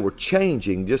numbers, and they were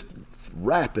changing just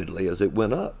rapidly as it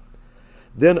went up.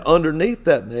 Then underneath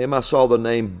that name, I saw the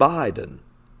name Biden.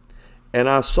 And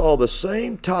I saw the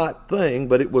same type thing,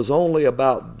 but it was only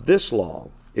about this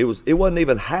long. It wasn't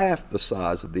even half the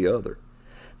size of the other.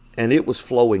 And it was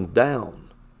flowing down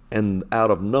and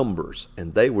out of numbers,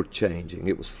 and they were changing.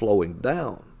 It was flowing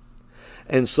down.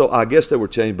 And so I guess they were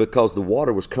changing because the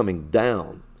water was coming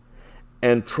down.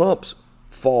 And Trump's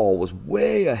fall was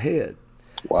way ahead.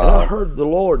 Wow. And I heard the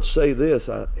Lord say this.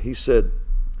 He said,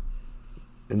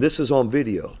 and this is on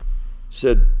video,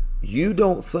 said, "You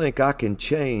don't think I can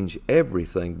change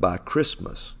everything by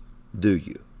Christmas, do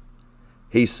you?"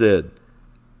 He said,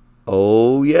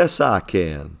 "Oh, yes, I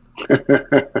can."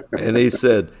 And he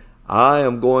said, "I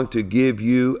am going to give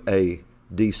you a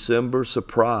December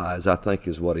surprise," I think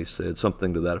is what he said,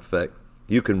 something to that effect.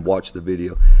 You can watch the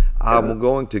video. "I'm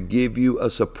going to give you a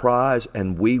surprise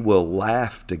and we will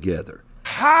laugh together."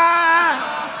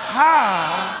 Ha,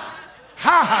 ha,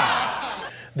 ha, ha.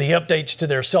 The updates to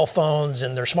their cell phones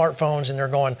and their smartphones, and they're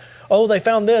going, oh, they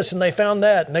found this and they found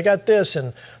that and they got this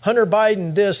and Hunter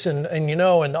Biden this and you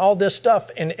know, and all this stuff.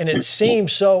 And it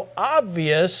seems so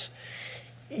obvious,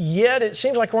 yet it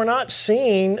seems like we're not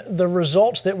seeing the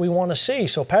results that we want to see.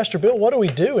 So Pastor Bill, what do we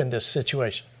do in this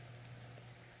situation?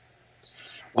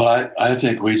 Well, I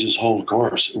think we just hold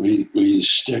course. We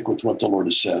stick with what the Lord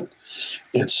has said.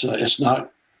 It's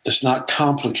not It's not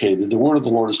complicated. The word of the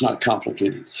Lord is not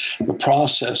complicated. The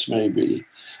process may be.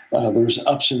 There's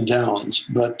ups and downs,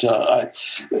 but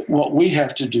what we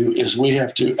have to do is we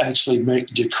have to actually make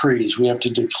decrees. We have to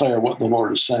declare what the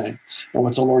Lord is saying and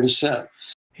what the Lord has said.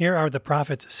 Here are the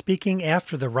prophets speaking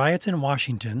after the riots in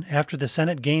Washington, after the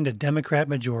Senate gained a Democrat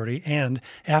majority, and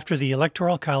after the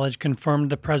Electoral College confirmed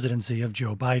the presidency of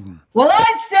Joe Biden. Well,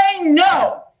 I say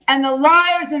no, and the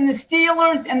liars and the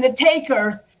stealers and the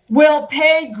takers will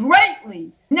pay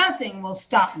greatly. Nothing will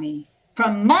stop me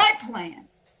from my plan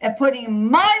of putting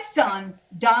my son,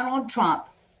 Donald Trump,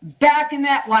 back in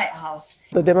that White House.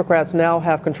 The Democrats now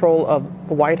have control of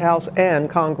the White House and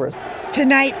Congress.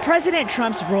 Tonight, President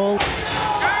Trump's role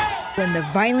when the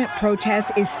violent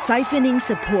protest is siphoning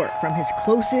support from his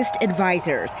closest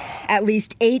advisors. At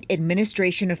least 8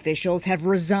 administration officials have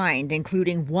resigned,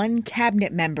 including 1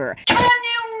 cabinet member. Can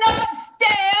you not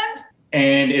stand?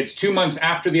 And it's 2 months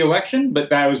after the election, but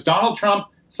that was Donald Trump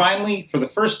finally, for the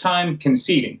first time,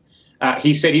 conceding.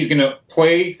 He said he's going to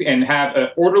play and have an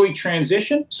orderly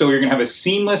transition. So you're going to have a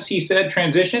seamless, he said,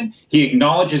 transition. He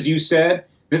acknowledged, as you said,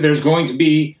 that there's going to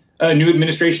be a new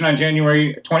administration on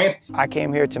January 20th. I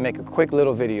came here to make a quick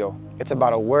little video. It's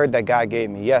about a word that God gave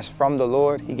me. Yes, from the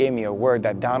Lord, he gave me a word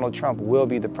that Donald Trump will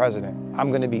be the president. I'm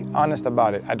going to be honest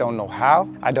about it. I don't know how,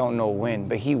 I don't know when,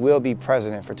 but he will be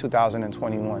president for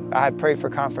 2021. I had prayed for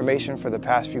confirmation for the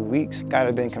past few weeks. God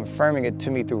had been confirming it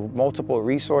to me through multiple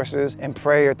resources and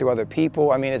prayer through other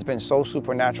people. I mean, it's been so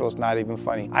supernatural, it's not even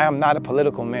funny. I am not a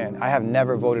political man. I have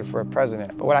never voted for a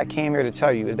president. But what I came here to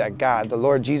tell you is that God, the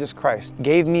Lord Jesus Christ,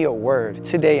 gave me a word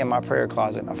today in my prayer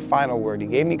closet, a final word. He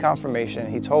gave me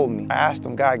confirmation. He told me, I asked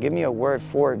him, God, give me a word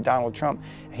for Donald Trump.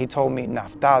 He told me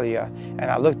Naphtaliah, and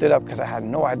I looked it up because I had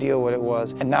no idea what it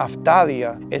was. And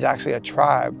Naphtaliah is actually a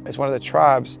tribe. It's one of the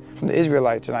tribes from the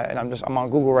Israelites, and I'm on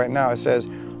Google right now. It says,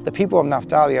 the people of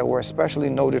Naphtaliah were especially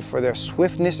noted for their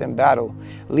swiftness in battle,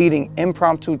 leading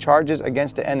impromptu charges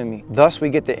against the enemy. Thus, we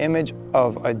get the image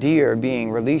of a deer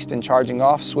being released and charging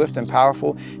off, swift and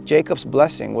powerful. Jacob's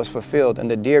blessing was fulfilled, and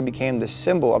the deer became the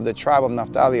symbol of the tribe of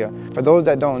Naphtaliah. For those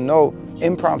that don't know,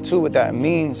 impromptu, what that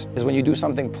means is when you do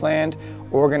something planned,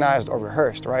 organized, or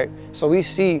rehearsed, right? So we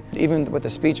see, even with the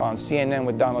speech on CNN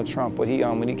with Donald Trump, when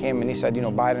he came and he said,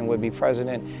 Biden would be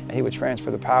president and he would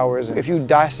transfer the powers. If you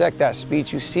dissect that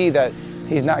speech, you see that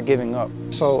he's not giving up.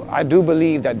 So I do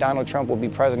believe that Donald Trump will be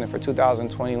president for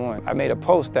 2021. I made a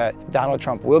post that Donald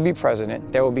Trump will be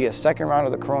president. There will be a second round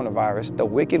of the coronavirus. The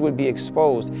wicked would be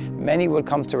exposed. Many would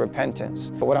come to repentance.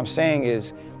 But what I'm saying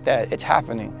is that it's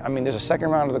happening. I mean, there's a second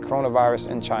round of the coronavirus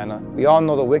in China. We all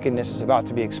know the wickedness is about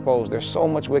to be exposed. There's so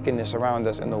much wickedness around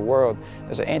us in the world.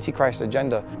 There's an antichrist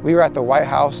agenda. We were at the White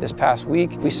House this past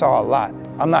week. We saw a lot.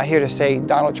 I'm not here to say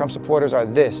Donald Trump supporters are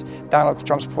this, Donald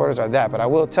Trump supporters are that, but I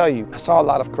will tell you, I saw a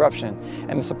lot of corruption,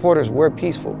 and the supporters were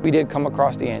peaceful. We did come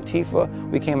across the Antifa.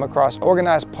 We came across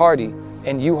organized party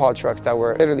and U-Haul trucks that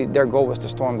were literally, their goal was to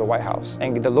storm the White House.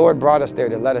 And the Lord brought us there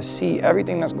to let us see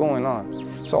everything that's going on.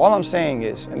 So all I'm saying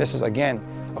is, and this is again,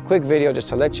 a quick video just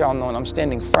to let y'all know, and I'm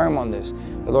standing firm on this,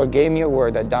 the Lord gave me a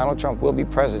word that Donald Trump will be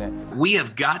president. We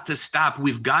have got to stop.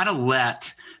 We've got to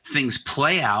let things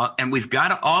play out, and we've got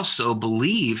to also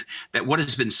believe that what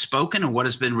has been spoken and what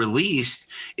has been released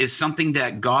is something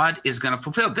that God is going to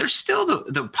fulfill. There's still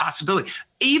the possibility,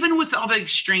 even with all the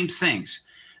extreme things,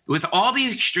 with all the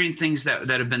extreme things that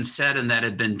have been said and that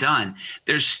have been done,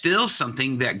 there's still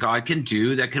something that God can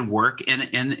do that can work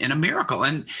in a miracle.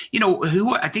 And,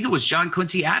 I think it was John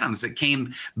Quincy Adams that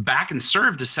came back and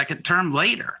served a second term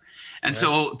later. And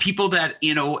so people that,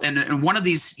 and one of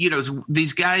these,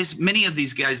 these guys, many of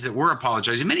these guys that were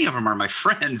apologizing, many of them are my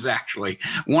friends, actually.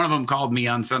 One of them called me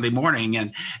on Sunday morning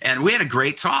and we had a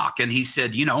great talk. And he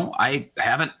said, I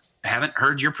haven't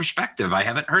heard your perspective. I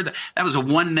haven't heard that. That was a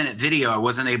 1-minute video. I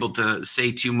wasn't able to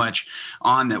say too much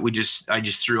on that. I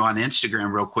just threw on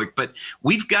Instagram real quick, but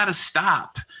we've got to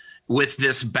stop with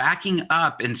this backing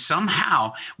up. And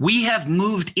somehow we have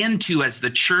moved into, as the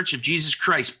Church of Jesus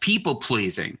Christ, people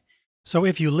pleasing. So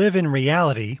if you live in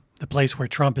reality, the place where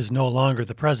Trump is no longer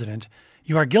the president,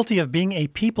 you are guilty of being a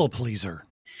people pleaser.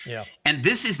 Yeah. And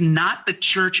this is not the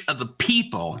church of the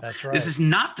people. That's right. This is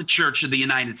not the church of the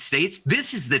United States.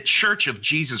 This is the church of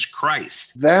Jesus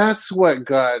Christ. That's what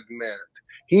God meant.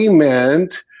 He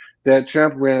meant that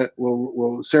Trump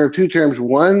will serve 2 terms,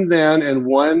 one then and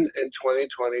one in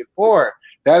 2024.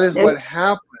 That is what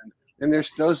happened. And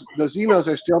there's those emails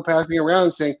are still passing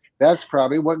around saying that's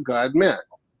probably what God meant.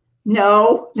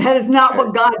 No, that is not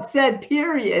what God said,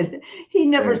 period. He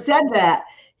never said that.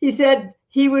 He said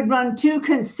he would run 2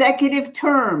 consecutive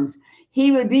terms.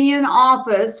 he would be in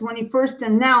office when he first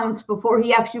announced, before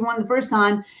he actually won the first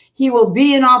time, he will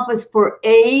be in office for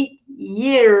 8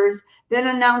 years, then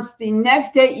announced the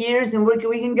next 8 years, and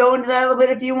we can go into that a little bit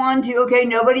if you want to. Okay,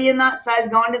 nobody in that side is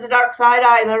going to the dark side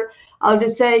either. I'll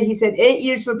just say he said 8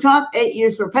 years for Trump, 8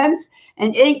 years for Pence,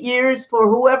 and 8 years for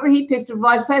whoever he picks for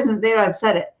vice president. There, I've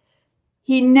said it.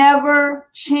 He never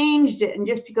changed it. And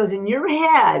just because in your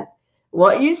head,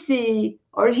 what you see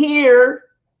or hear,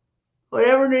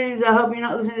 whatever news, I hope you're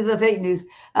not listening to the fake news.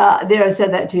 There, I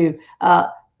said that too.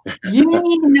 You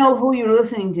need to know who you're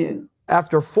listening to.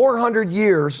 After 400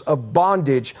 years of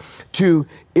bondage, to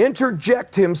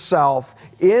interject himself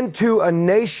into a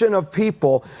nation of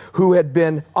people who had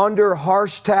been under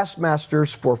harsh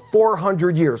taskmasters for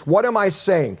 400 years. What am I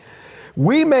saying?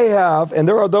 We may have, and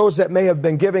there are those that may have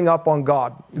been giving up on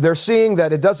God. They're seeing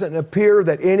that it doesn't appear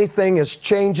that anything is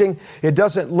changing. It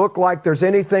doesn't look like there's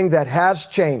anything that has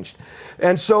changed.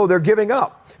 And so they're giving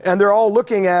up. And they're all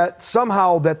looking at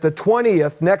somehow that the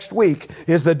 20th next week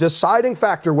is the deciding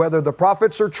factor, whether the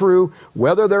prophets are true,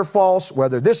 whether they're false,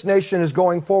 whether this nation is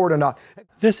going forward or not.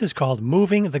 This is called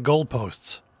moving the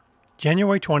goalposts.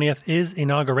 January 20th is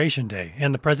Inauguration Day,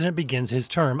 and the president begins his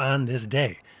term on this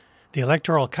day. The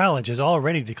Electoral College has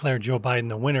already declared Joe Biden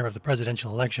the winner of the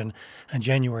presidential election on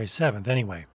January 7th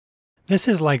anyway. This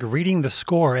is like reading the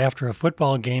score after a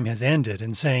football game has ended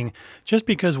and saying, just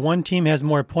because one team has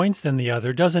more points than the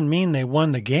other doesn't mean they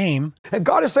won the game. And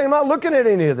God is saying, I'm not looking at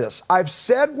any of this. I've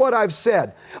said what I've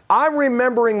said. I'm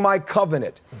remembering my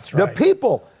covenant. That's right. The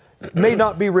people may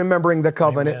not be remembering the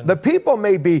covenant. Amen. The people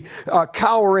may be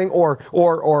cowering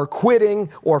or quitting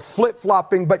or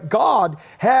flip-flopping, but God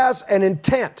has an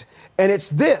intent. And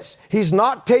it's this. He's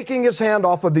not taking his hand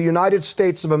off of the United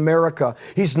States of America.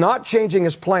 He's not changing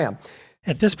his plan.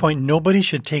 At this point, nobody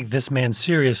should take this man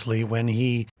seriously when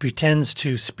he pretends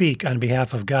to speak on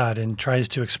behalf of God and tries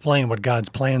to explain what God's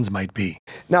plans might be.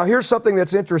 Now, here's something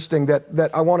that's interesting that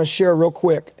I want to share real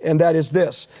quick, and that is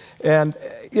this. And,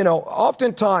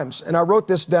 oftentimes, and I wrote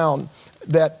this down,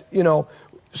 that,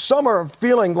 some are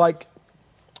feeling like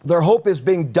their hope is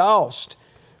being doused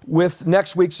with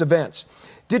next week's events.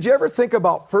 Did you ever think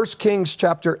about 1 Kings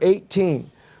chapter 18?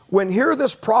 When here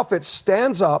this prophet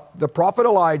stands up, the prophet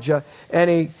Elijah,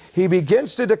 and he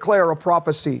begins to declare a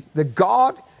prophecy. The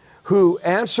God who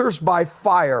answers by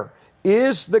fire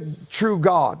is the true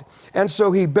God. And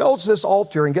so he builds this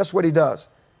altar, and guess what he does?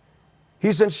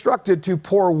 He's instructed to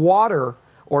pour water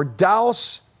or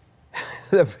douse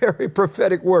the very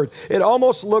prophetic word. It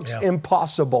almost looks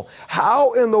impossible.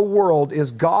 How in the world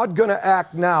is God going to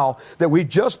act now that we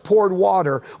just poured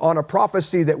water on a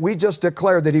prophecy that we just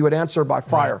declared that he would answer by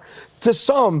fire? Right. To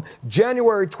some,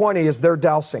 January 20 is their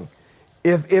dousing.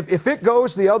 If it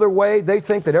goes the other way, they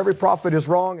think that every prophet is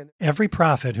wrong. Every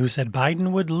prophet who said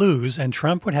Biden would lose and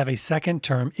Trump would have a second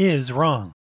term is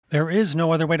wrong. There is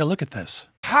no other way to look at this.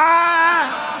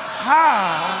 Ha,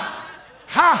 ha,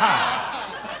 ha, ha.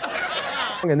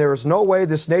 And there is no way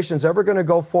this nation's ever going to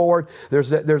go forward.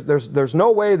 There's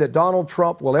no way that Donald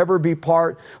Trump will ever be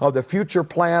part of the future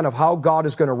plan of how God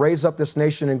is going to raise up this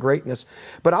nation in greatness.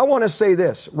 But I want to say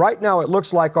this. Right now, it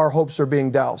looks like our hopes are being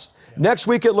doused. Next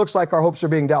week, it looks like our hopes are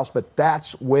being doused. But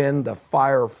that's when the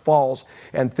fire falls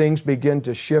and things begin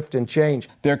to shift and change.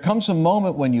 There comes a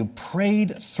moment when you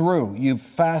prayed through, you've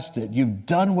fasted, you've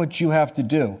done what you have to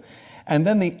do. And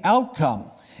then the outcome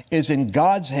is in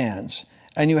God's hands.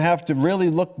 And you have to really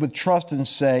look with trust and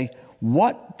say,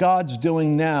 what God's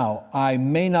doing now, I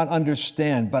may not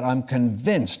understand, but I'm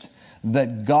convinced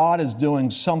that God is doing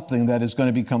something that is going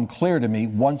to become clear to me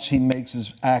once he makes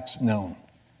his acts known.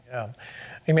 Yeah.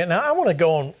 Amen. Now, I want to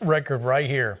go on record right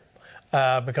here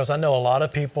because I know a lot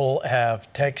of people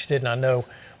have texted, and I know,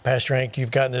 Pastor Hank,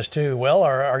 you've gotten this too. Well,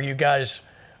 are you guys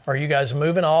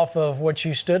moving off of what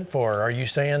you stood for? Are you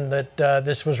saying that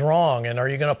this was wrong, and are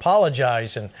you going to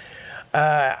apologize? And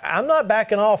I'm not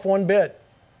backing off one bit.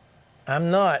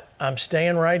 I'm not. I'm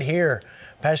staying right here.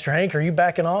 Pastor Hank, are you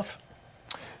backing off?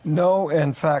 No,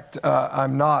 in fact,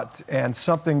 I'm not. And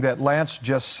something that Lance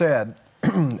just said,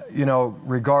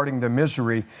 regarding the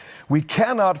misery, we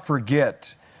cannot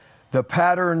forget the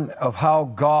pattern of how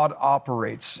God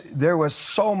operates. There was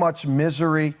so much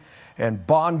misery and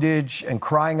bondage and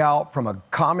crying out from a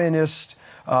communist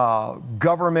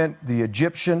government, the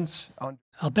Egyptians.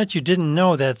 I'll bet you didn't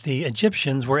know that the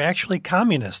Egyptians were actually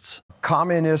communists.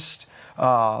 Communist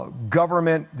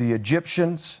government, the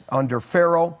Egyptians under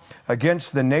Pharaoh,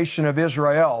 against the nation of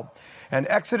Israel. And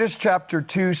Exodus chapter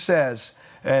 2 says,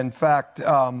 in fact,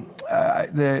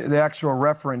 the actual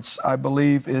reference, I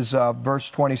believe, is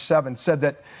verse 27, said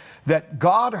that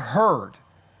God heard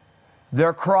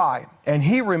their cry, and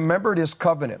he remembered his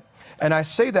covenant. And I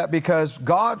say that because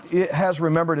God has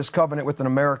remembered his covenant with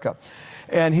America.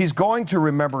 And he's going to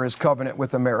remember his covenant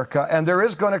with America. And there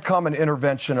is going to come an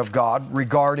intervention of God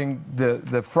regarding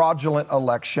the fraudulent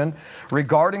election,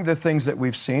 regarding the things that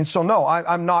we've seen. So no,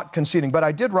 I'm not conceding. But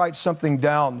I did write something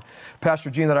down, Pastor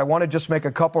Gene, that I want to just make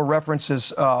a couple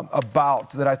references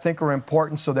about that I think are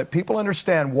important so that people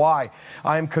understand why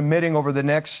I am committing over the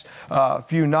next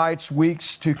few nights,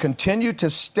 weeks, to continue to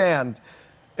stand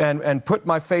and put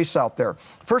my face out there.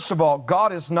 First of all,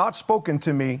 God has not spoken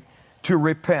to me to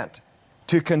repent,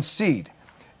 to concede.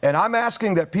 And I'm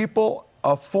asking that people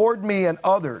afford me and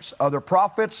others, other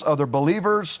prophets, other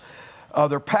believers,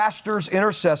 other pastors,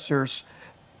 intercessors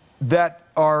that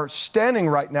are standing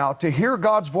right now to hear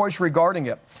God's voice regarding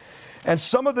it. And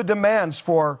some of the demands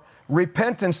for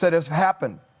repentance that has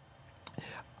happened,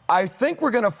 I think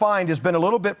we're going to find has been a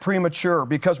little bit premature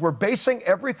because we're basing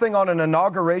everything on an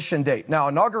inauguration date. Now,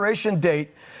 inauguration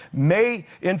date may,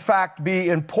 in fact, be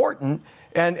important,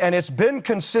 and it's been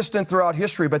consistent throughout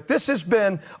history, but this has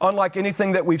been unlike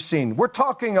anything that we've seen. We're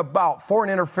talking about foreign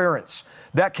interference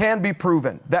that can be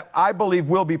proven, that I believe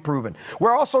will be proven.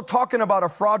 We're also talking about a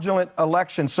fraudulent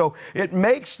election, so it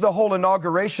makes the whole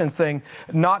inauguration thing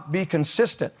not be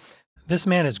consistent. This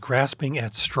man is grasping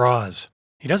at straws.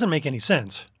 He doesn't make any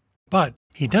sense. But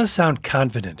he does sound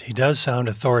confident. He does sound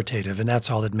authoritative, and that's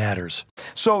all that matters.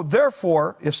 So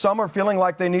therefore, if some are feeling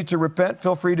like they need to repent,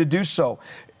 feel free to do so.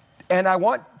 And I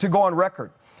want to go on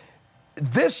record.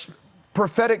 This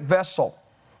prophetic vessel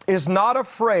is not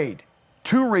afraid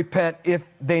to repent if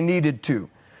they needed to,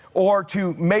 or to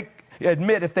admit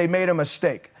if they made a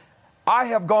mistake. I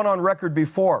have gone on record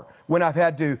before when I've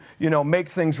had to, make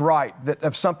things right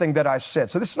of something that I've said.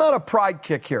 So this is not a pride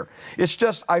kick here. It's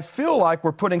just I feel like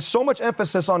we're putting so much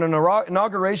emphasis on an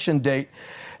inauguration date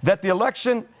that the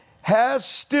election has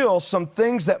still some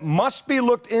things that must be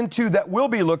looked into, that will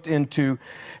be looked into.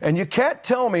 And you can't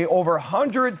tell me over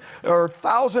 100 or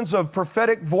thousands of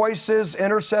prophetic voices,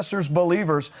 intercessors,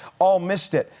 believers all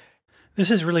missed it. This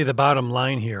is really the bottom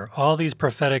line here. All these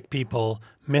prophetic people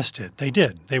missed it. They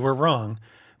did. They were wrong.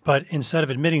 But instead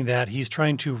of admitting that, he's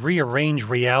trying to rearrange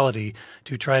reality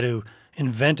to try to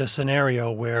invent a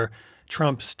scenario where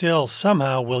Trump still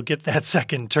somehow will get that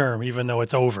second term, even though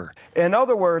it's over. In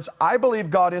other words, I believe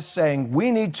God is saying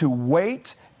we need to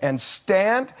wait and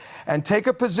stand and take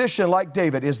a position like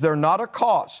David. Is there not a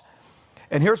cause?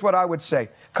 And here's what I would say.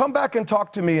 Come back and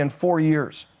talk to me in 4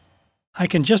 years. I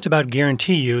can just about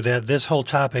guarantee you that this whole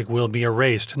topic will be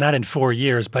erased, not in 4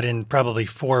 years, but in probably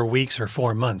 4 weeks or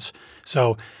 4 months.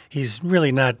 So he's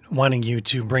really not wanting you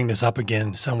to bring this up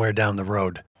again somewhere down the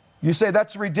road. You say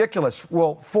that's ridiculous.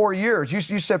 Well, 4 years.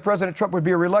 You said President Trump would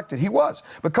be reelected. He was.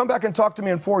 But come back and talk to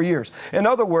me in 4 years. In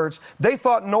other words, they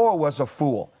thought Noah was a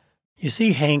fool. You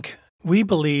see, Hank, we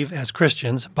believe as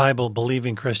Christians,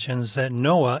 Bible-believing Christians, that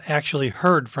Noah actually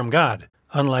heard from God,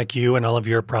 unlike you and all of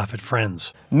your prophet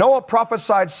friends. Noah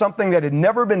prophesied something that had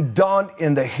never been done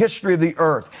in the history of the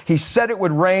earth. He said it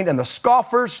would rain, and the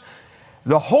scoffers,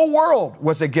 the whole world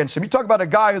was against him. You talk about a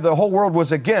guy who the whole world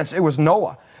was against. It was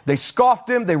Noah. They scoffed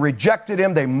him, they rejected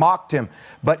him, they mocked him.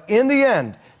 But in the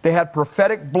end, they had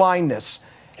prophetic blindness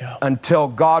until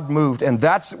God moved. And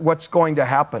that's what's going to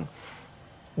happen.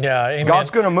 Yeah, amen.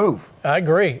 God's going to move. I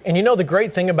agree. And the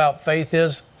great thing about faith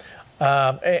is,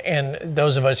 and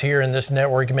those of us here in this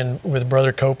network have been with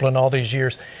Brother Copeland all these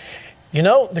years,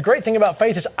 the great thing about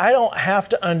faith is I don't have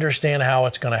to understand how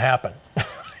it's going to happen.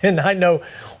 And I know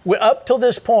up till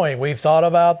this point, we've thought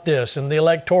about this and the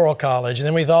Electoral College, and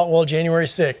then we thought, well, January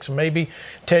 6th, maybe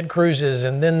Ted Cruz's,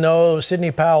 and then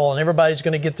Sidney Powell, and everybody's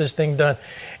going to get this thing done.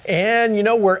 And,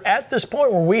 we're at this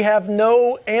point where we have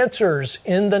no answers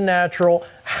in the natural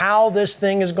how this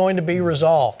thing is going to be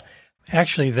resolved.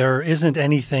 Actually, there isn't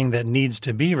anything that needs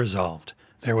to be resolved.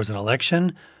 There was an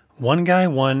election, one guy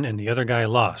won and the other guy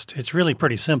lost. It's really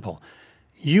pretty simple.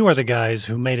 You are the guys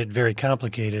who made it very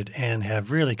complicated and have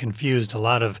really confused a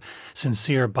lot of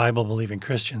sincere Bible-believing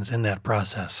Christians in that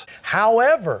process.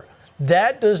 However,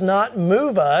 that does not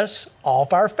move us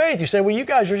off our faith. You say, well, you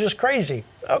guys are just crazy.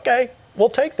 Okay, we'll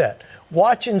take that.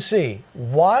 Watch and see.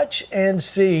 Watch and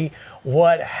see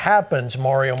what happens,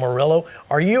 Mario Murillo.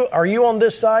 Are you on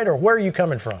this side, or where are you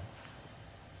coming from?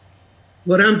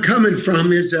 What I'm coming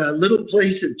from is a little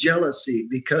place of jealousy,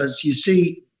 because you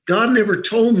see, God never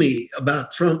told me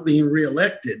about Trump being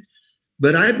reelected,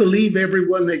 but I believe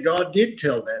everyone that God did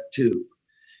tell that to,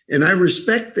 and I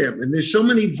respect them. And there's so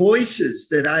many voices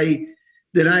that I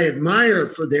admire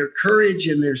for their courage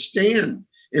and their stand,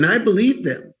 and I believe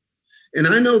them. And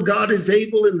I know God is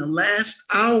able in the last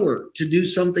hour to do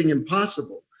something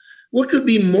impossible. What could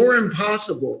be more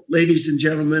impossible, ladies and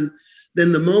gentlemen,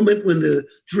 than the moment when the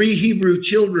 3 Hebrew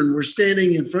children were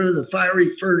standing in front of the fiery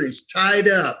furnace, tied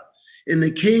up, and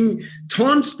the king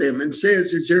taunts them and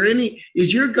says,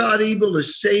 is your God able to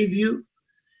save you?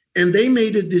 And they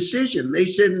made a decision. They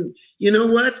said, you know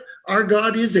what? Our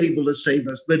God is able to save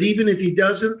us, but even if he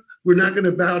doesn't, we're not going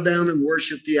to bow down and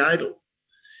worship the idol.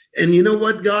 And you know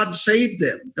what? God saved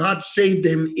them. God saved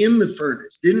them in the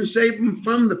furnace, didn't save them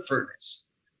from the furnace.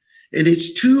 And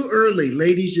it's too early,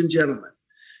 ladies and gentlemen.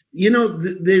 You know,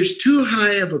 there's too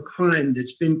high of a crime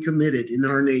that's been committed in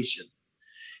our nation.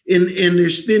 And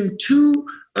there's been too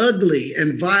ugly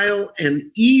and vile and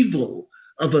evil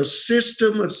of a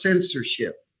system of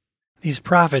censorship. These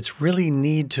prophets really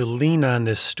need to lean on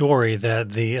this story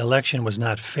that the election was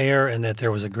not fair and that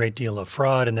there was a great deal of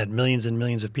fraud and that millions and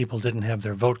millions of people didn't have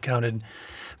their vote counted.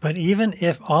 But even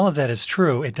if all of that is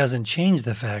true, it doesn't change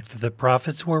the fact that the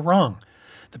prophets were wrong.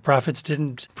 The prophets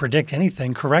didn't predict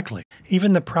anything correctly.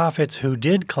 Even the prophets who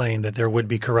did claim that there would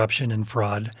be corruption and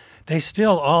fraud, they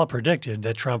still all predicted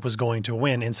that Trump was going to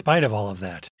win in spite of all of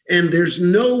that. And there's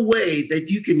no way that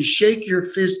you can shake your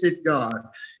fist at God,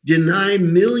 deny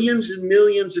millions and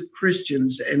millions of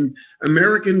Christians and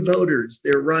American voters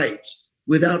their rights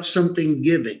without something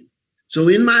giving. So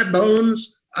in my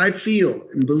bones, I feel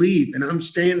and believe, and I'm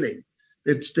standing,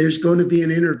 that there's going to be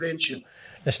an intervention.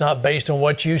 It's not based on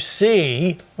what you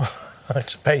see.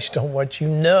 It's based on what you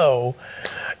know.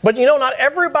 But you know, not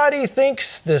everybody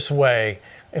thinks this way.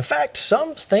 In fact,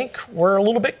 some think we're a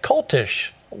little bit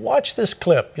cultish. Watch this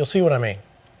clip. You'll see what I mean.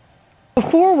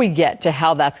 Before we get to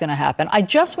how that's going to happen, I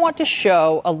just want to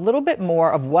show a little bit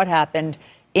more of what happened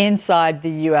inside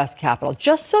the U.S. Capitol,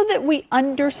 just so that we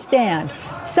understand.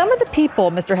 Some of the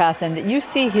people, Mr. Hassan, that you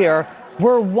see here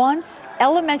were once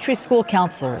elementary school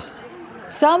counselors.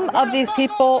 Some of these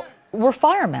people were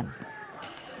firemen.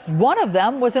 One of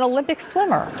them was an Olympic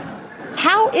swimmer.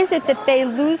 How is it that they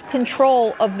lose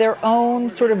control of their own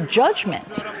sort of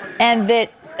judgment and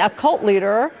that a cult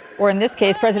leader, or in this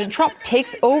case, President Trump,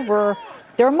 takes over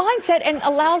their mindset and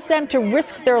allows them to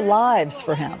risk their lives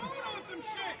for him?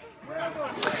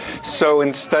 So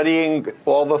in studying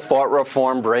all the thought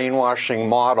reform brainwashing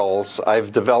models,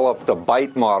 I've developed a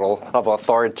BITE model of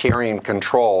authoritarian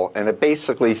control. And it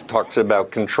basically talks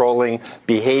about controlling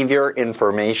behavior,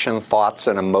 information, thoughts,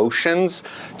 and emotions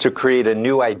to create a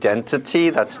new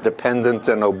identity that's dependent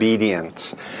and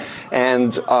obedient.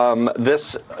 And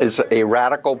this is a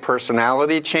radical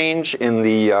personality change in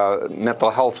the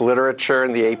mental health literature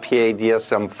in the APA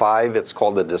DSM-5. It's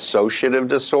called a dissociative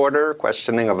disorder,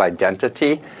 questioning of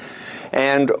identity.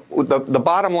 And the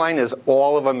bottom line is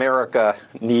all of America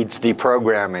needs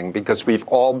deprogramming because we've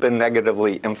all been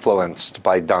negatively influenced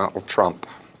by Donald Trump.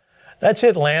 That's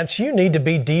it, Lance. You need to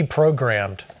be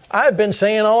deprogrammed. I've been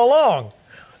saying all along,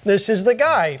 this is the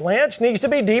guy. Lance needs to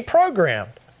be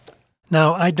deprogrammed.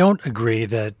 Now, I don't agree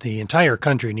that the entire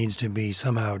country needs to be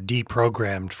somehow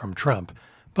deprogrammed from Trump.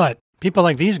 But people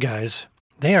like these guys,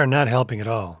 they are not helping at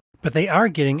all. But they are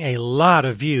getting a lot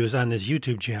of views on this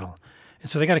YouTube channel. And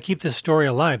so they got to keep this story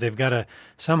alive. They've got to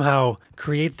somehow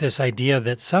create this idea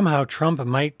that somehow Trump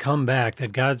might come back,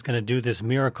 that God's going to do this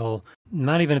miracle,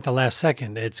 not even at the last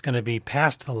second. It's going to be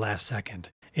past the last second.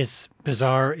 It's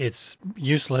bizarre, it's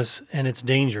useless, and it's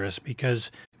dangerous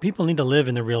because people need to live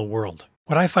in the real world.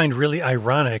 What I find really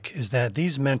ironic is that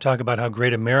these men talk about how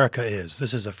great America is.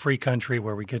 This is a free country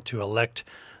where we get to elect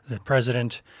the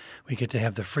president. We get to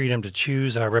have the freedom to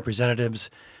choose our representatives.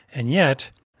 And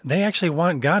yet, they actually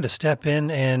want God to step in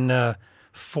and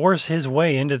force his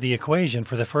way into the equation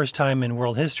for the first time in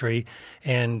world history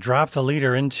and drop the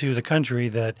leader into the country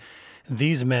that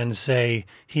these men say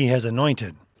he has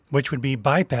anointed, which would be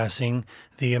bypassing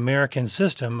the American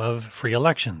system of free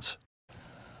elections.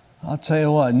 I'll tell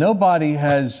you what, nobody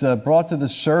has brought to the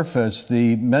surface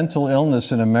the mental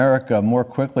illness in America more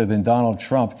quickly than Donald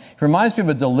Trump. He reminds me of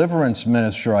a deliverance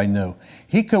minister I knew.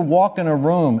 He could walk in a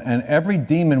room and every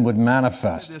demon would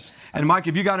manifest. And Mike,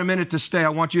 if you got a minute to stay, I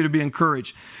want you to be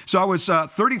encouraged. So I was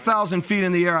 30,000 feet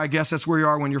in the air, I guess that's where you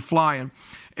are when you're flying.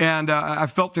 And I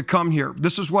felt to come here.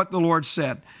 This is what the Lord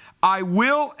said. I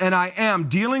will and I am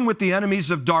dealing with the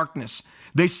enemies of darkness.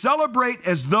 They celebrate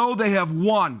as though they have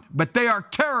won, but they are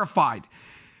terrified.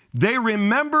 They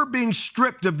remember being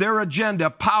stripped of their agenda,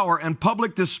 power, and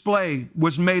public display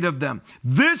was made of them.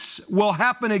 This will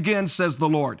happen again, says the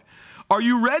Lord. Are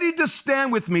you ready to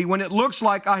stand with me when it looks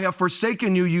like I have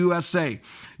forsaken you, USA?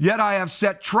 Yet I have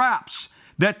set traps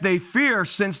that they fear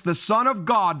since the Son of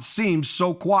God seems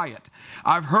so quiet.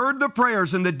 I've heard the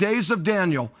prayers in the days of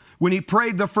Daniel when he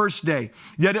prayed the first day.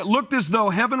 Yet it looked as though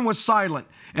heaven was silent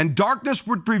and darkness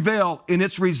would prevail in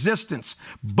its resistance.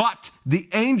 But the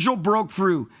angel broke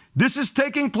through. This is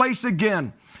taking place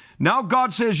again. Now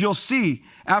God says, you'll see,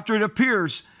 after it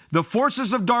appears, the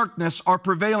forces of darkness are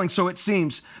prevailing, so it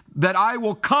seems, that I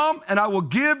will come and I will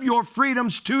give your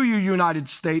freedoms to you, United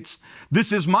States.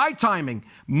 This is my timing,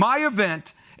 my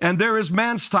event, and there is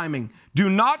man's timing. Do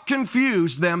not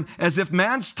confuse them as if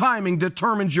man's timing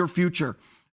determines your future.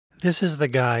 This is the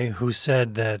guy who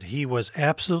said that he was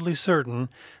absolutely certain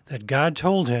that God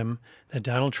told him that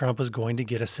Donald Trump was going to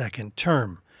get a second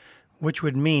term, which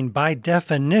would mean, by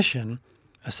definition,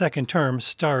 a second term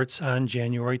starts on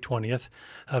January 20th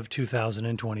of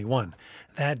 2021.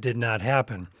 That did not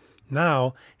happen.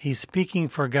 Now he's speaking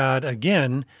for God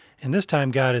again, and this time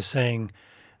God is saying,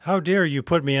 how dare you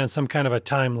put me on some kind of a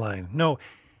timeline? No,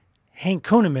 Hank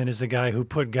Kunneman is the guy who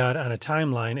put God on a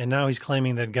timeline, and now he's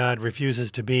claiming that God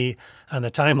refuses to be on the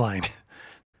timeline.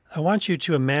 I want you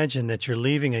to imagine that you're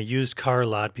leaving a used car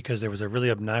lot because there was a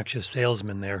really obnoxious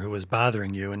salesman there who was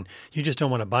bothering you, and you just don't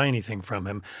want to buy anything from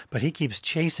him, but he keeps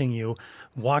chasing you,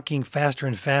 walking faster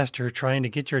and faster, trying to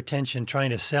get your attention, trying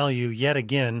to sell you yet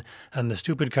again on the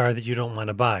stupid car that you don't want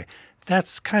to buy.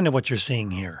 That's kind of what you're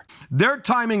seeing here. Their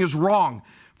timing is wrong.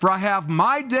 For I have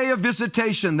my day of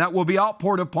visitation that will be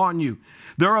outpoured upon you.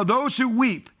 There are those who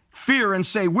weep, fear, and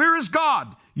say, where is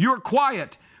God? You're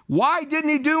quiet. Why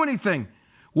didn't he do anything?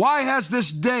 Why has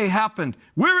this day happened?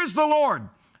 Where is the Lord?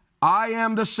 I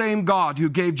am the same God who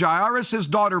gave Jairus his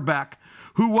daughter back,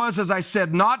 who was, as I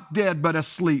said, not dead, but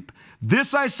asleep.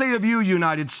 This I say of you,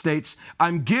 United States,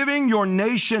 I'm giving your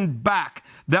nation back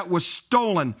that was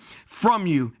stolen from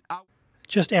you.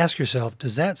 Just ask yourself,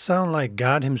 does that sound like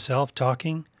God himself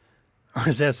talking? Or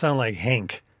does that sound like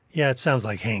Hank? Yeah, it sounds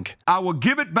like Hank. I will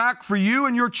give it back for you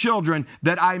and your children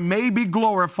that I may be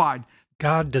glorified.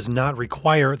 God does not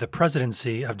require the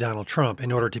presidency of Donald Trump in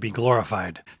order to be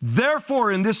glorified. Therefore,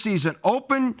 in this season,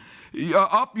 open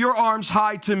up your arms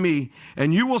high to me,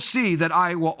 and you will see that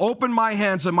I will open my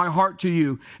hands and my heart to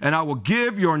you, and I will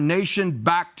give your nation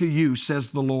back to you,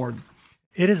 says the Lord.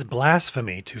 It is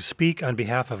blasphemy to speak on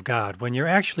behalf of God when you're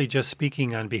actually just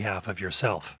speaking on behalf of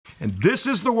yourself. And this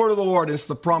is the word of the Lord. It's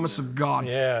the promise of God.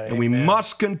 Yeah, and we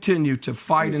must continue to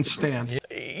fight and stand.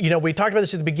 You know, we talked about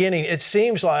this at the beginning. It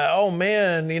seems like, oh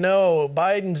man, you know,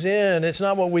 Biden's in. It's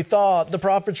not what we thought. The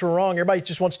prophets were wrong. Everybody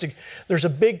just wants to, there's a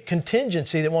big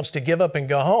contingency that wants to give up and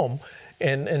go home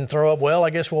and throw up, well,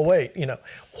 I guess we'll wait. You know,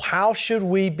 how should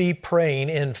we be praying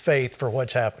in faith for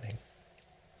what's happening?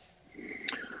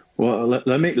 Well,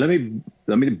 let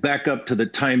me back up to the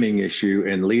timing issue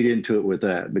and lead into it with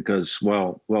that, because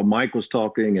while Mike was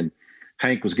talking and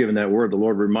Hank was giving that word, the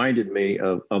Lord reminded me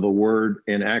of a word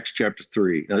in Acts chapter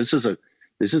 3. Now, this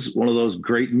is one of those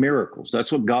great miracles.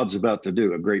 That's what God's about to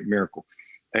do, a great miracle.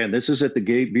 And this is at the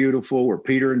Gate Beautiful, where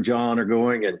Peter and John are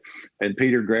going, and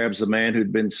Peter grabs the man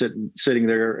who'd been sitting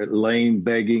there lame,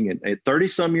 begging, and at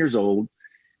 30-some years old.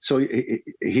 So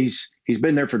he's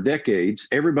been there for decades.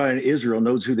 Everybody in Israel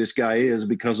knows who this guy is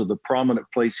because of the prominent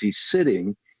place he's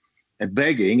sitting and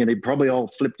begging, and they probably all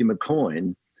flipped him a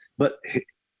coin. But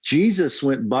Jesus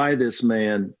went by this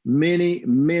man many,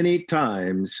 many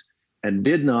times and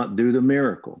did not do the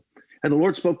miracle. And the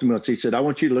Lord spoke to me once. He said, I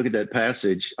want you to look at that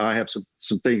passage. I have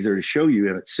some things there to show you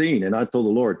haven't seen. And I told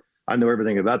the Lord, I know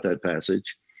everything about that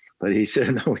passage. But he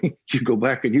said, no, you go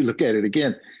back and you look at it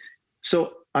again.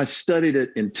 So I studied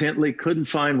it intently, couldn't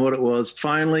find what it was.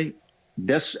 Finally,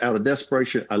 out of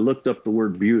desperation, I looked up the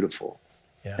word beautiful.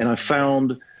 Yeah. And I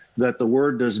found that the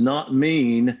word does not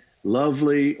mean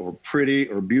lovely or pretty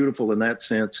or beautiful in that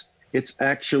sense. It's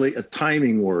actually a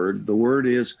timing word. The word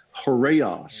is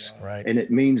horeos, right. And it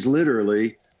means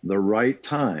literally the right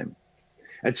time.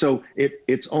 And so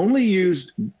it's only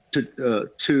used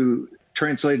to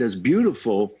translate as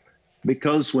beautiful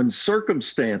because when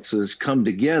circumstances come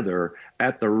together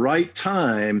at the right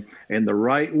time and the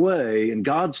right way in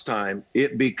God's time,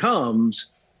 it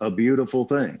becomes a beautiful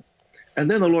thing. And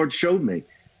then the Lord showed me,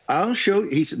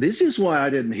 he said, this is why I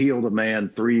didn't heal the man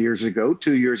 3 years ago,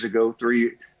 2 years ago,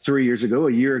 three years ago,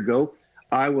 a year ago.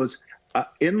 I was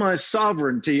in my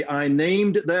sovereignty, I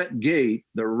named that gate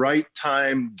the Right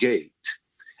Time Gate.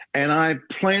 And I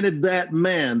planted that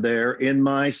man there in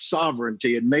my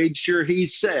sovereignty and made sure he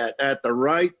sat at the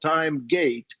right time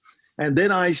gate. And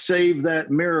then I saved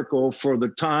that miracle for the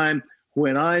time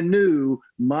when I knew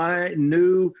my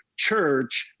new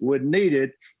church would need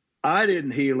it. I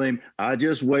didn't heal him. I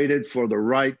just waited for the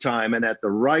right time. And at the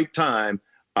right time,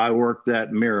 I worked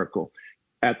that miracle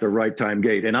at the right time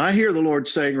gate. And I hear the Lord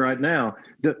saying right now,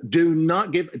 that do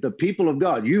not give the people of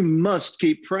God, you must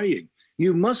keep praying.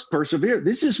 You must persevere.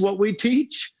 This is what we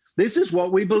teach. This is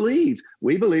what we believe.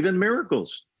 We believe in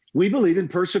miracles. We believe in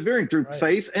persevering through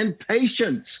faith and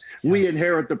patience. We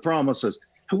inherit the promises.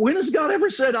 When has God ever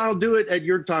said, I'll do it at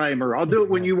your time, or I'll do it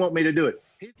when you want me to do it?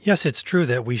 Yes, it's true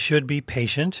that we should be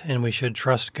patient and we should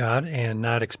trust God and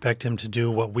not expect him to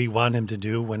do what we want him to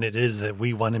do when it is that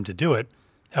we want him to do it.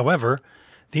 However,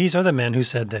 these are the men who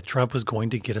said that Trump was going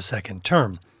to get a second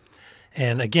term.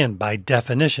 And again, by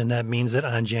definition, that means that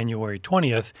on January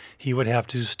 20th, he would have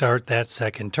to start that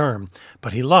second term.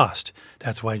 But he lost.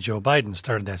 That's why Joe Biden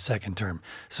started that second term.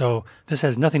 So this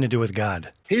has nothing to do with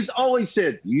God. He's always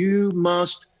said, you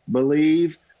must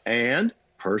believe and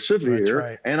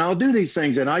persevere, and I'll do these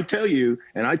things. And I tell you,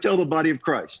 and I tell the body of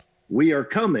Christ, we are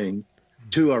coming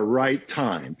to a right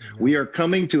time. We are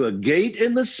coming to a gate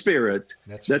in the Spirit.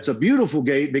 That's a beautiful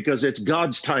gate because it's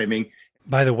God's timing.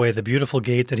 By the way, the beautiful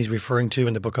gate that he's referring to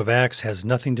in the book of Acts has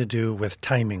nothing to do with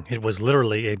timing. It was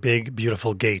literally a big,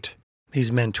 beautiful gate.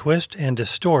 These men twist and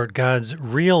distort God's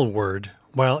real word,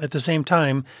 while at the same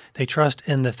time, they trust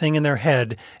in the thing in their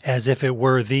head as if it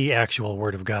were the actual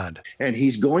word of God. And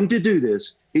he's going to do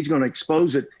this. He's going to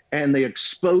expose it. And the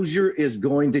exposure is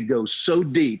going to go so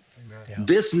deep. Yeah.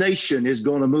 This nation is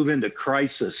going to move into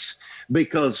crisis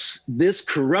because this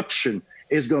corruption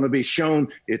is going to be shown.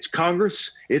 It's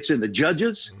Congress, it's in the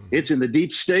judges, it's in the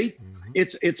deep state,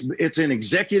 it's in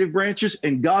executive branches,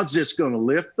 and God's just going to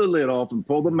lift the lid off and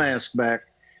pull the mask back.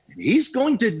 And he's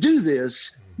going to do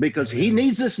this because he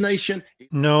needs this nation.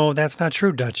 No, that's not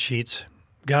true, Dutch Sheets.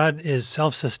 God is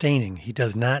self-sustaining. He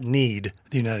does not need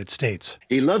the United States.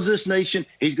 He loves this nation.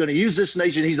 He's going to use this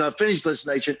nation. He's not finished this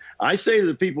nation. I say to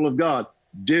the people of God,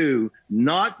 do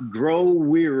not grow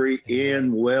weary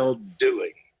in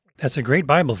well-doing. That's a great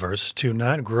Bible verse. To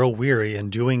not grow weary in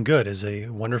doing good is a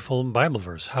wonderful Bible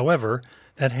verse. However,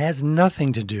 that has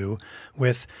nothing to do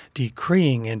with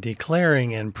decreeing and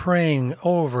declaring and praying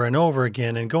over and over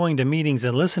again and going to meetings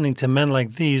and listening to men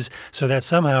like these so that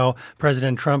somehow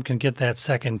President Trump can get that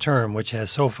second term, which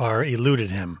has so far eluded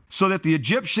him. So that the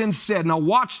Egyptians said, now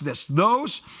watch this,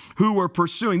 those who were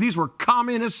pursuing, these were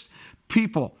communist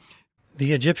people.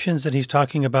 The Egyptians that he's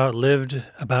talking about lived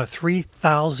about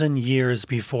 3,000 years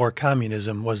before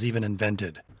communism was even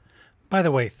invented. By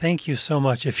the way, thank you so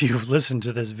much if you've listened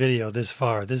to this video this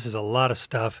far. This is a lot of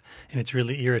stuff, and it's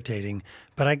really irritating.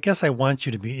 But I guess I want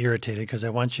you to be irritated because I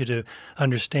want you to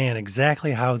understand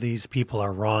exactly how these people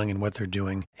are wrong in what they're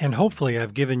doing. And hopefully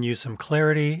I've given you some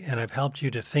clarity, and I've helped you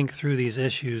to think through these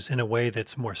issues in a way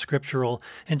that's more scriptural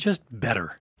and just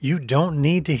better. You don't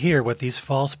need to hear what these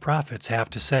false prophets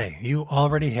have to say. You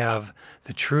already have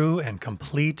the true and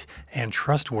complete and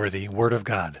trustworthy Word of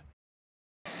God.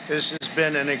 This has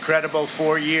been an incredible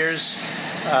 4 years.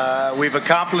 We've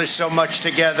accomplished so much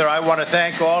together. I want to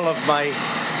thank all of my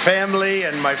family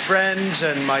and my friends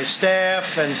and my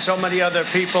staff and so many other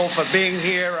people for being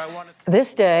here.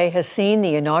 This day has seen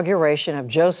the inauguration of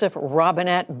Joseph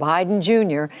Robinette Biden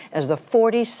Jr. as the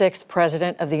 46th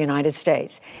President of the United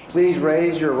States. Please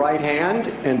raise your right hand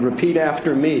and repeat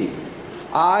after me.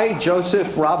 I,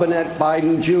 Joseph Robinette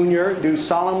Biden Jr., do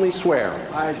solemnly swear.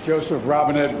 I, Joseph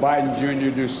Robinette Biden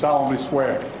Jr., do solemnly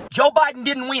swear. Joe Biden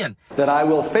didn't win. That I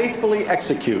will faithfully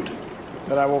execute.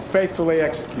 That I will faithfully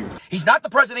execute. He's not the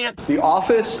president. The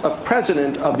office of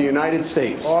President of the United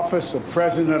States. Office of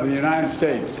President of the United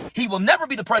States. He will never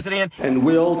be the president. And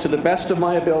will, to the best of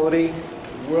my ability.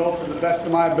 Will, to the best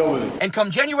of my ability. And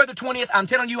come January the 20th, I'm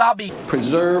telling you I'll be.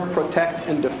 Preserve, protect,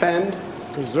 and defend.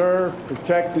 Preserve,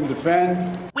 protect, and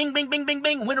defend. Wing, bing, bing, bing,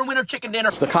 bing. Winner, winner, chicken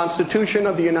dinner. The Constitution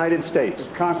of the United States.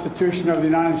 The Constitution of the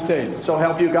United States. So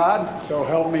help you God. So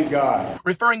help me God.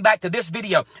 Referring back to this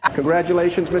video.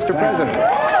 Congratulations, Mr. President.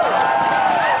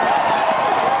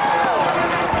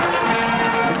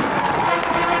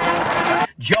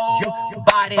 Joe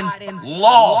Biden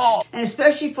lost. And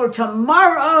especially for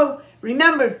tomorrow,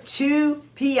 remember 2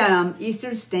 p.m.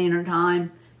 Eastern Standard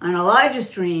Time on Elijah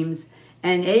Streams.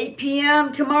 And 8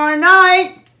 p.m. tomorrow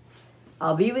night,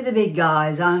 I'll be with the big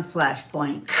guys on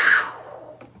Flashpoint.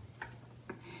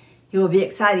 It will be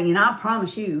exciting, and I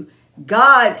promise you,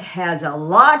 God has a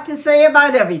lot to say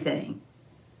about everything.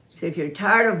 So if you're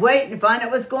tired of waiting to find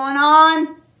out what's going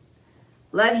on,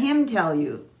 let Him tell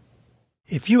you.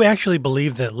 If you actually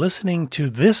believe that listening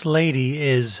to this lady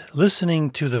is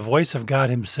listening to the voice of God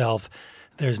Himself,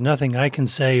 there's nothing I can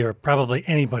say or probably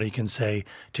anybody can say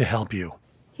to help you.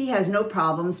 He has no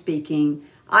problem speaking.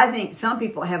 I think some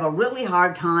people have a really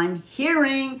hard time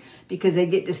hearing because they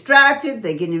get distracted,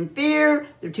 they get in fear,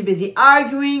 they're too busy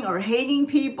arguing or hating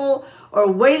people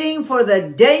or waiting for the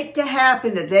date to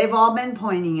happen that they've all been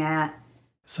pointing at.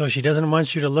 So she doesn't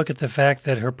want you to look at the fact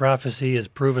that her prophecy is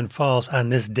proven false on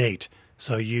this date.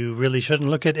 So you really shouldn't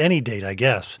look at any date, I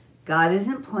guess. God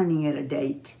isn't pointing at a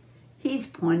date. He's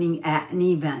pointing at an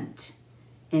event.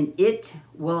 And it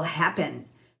will happen.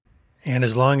 And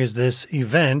as long as this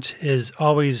event is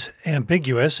always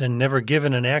ambiguous and never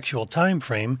given an actual time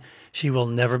frame, she will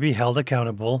never be held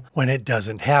accountable when it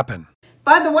doesn't happen.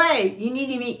 By the way, you need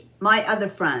to meet my other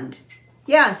friend.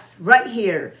 Yes, right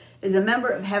here is a member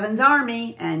of Heaven's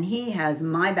Army, and he has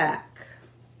my back.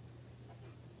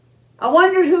 I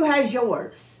wonder who has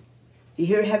yours. If you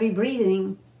hear heavy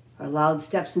breathing or loud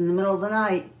steps in the middle of the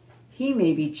night, he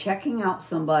may be checking out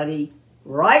somebody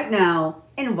right now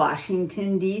in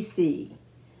Washington, D.C.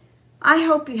 I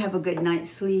hope you have a good night's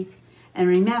sleep. And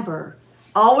remember,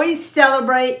 always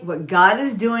celebrate what God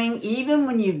is doing even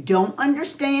when you don't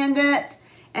understand it.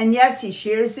 And yes, he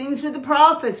shares things with the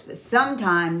prophets, but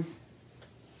sometimes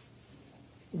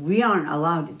we aren't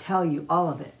allowed to tell you all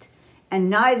of it. And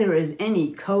neither is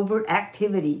any covert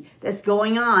activity that's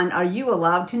going on are you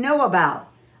allowed to know about,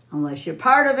 unless you're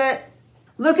part of it.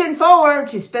 Looking forward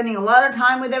to spending a lot of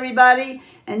time with everybody.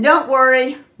 And don't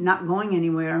worry, not going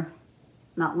anywhere.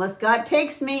 Not unless God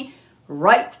takes me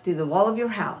right through the wall of your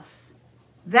house.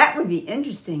 That would be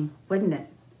interesting, wouldn't it?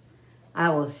 I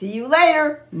will see you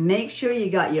later. Make sure you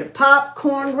got your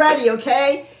popcorn ready,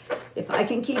 okay? If I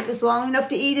can keep this long enough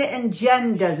to eat it and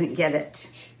Jen doesn't get it.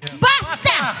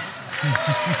 Basta!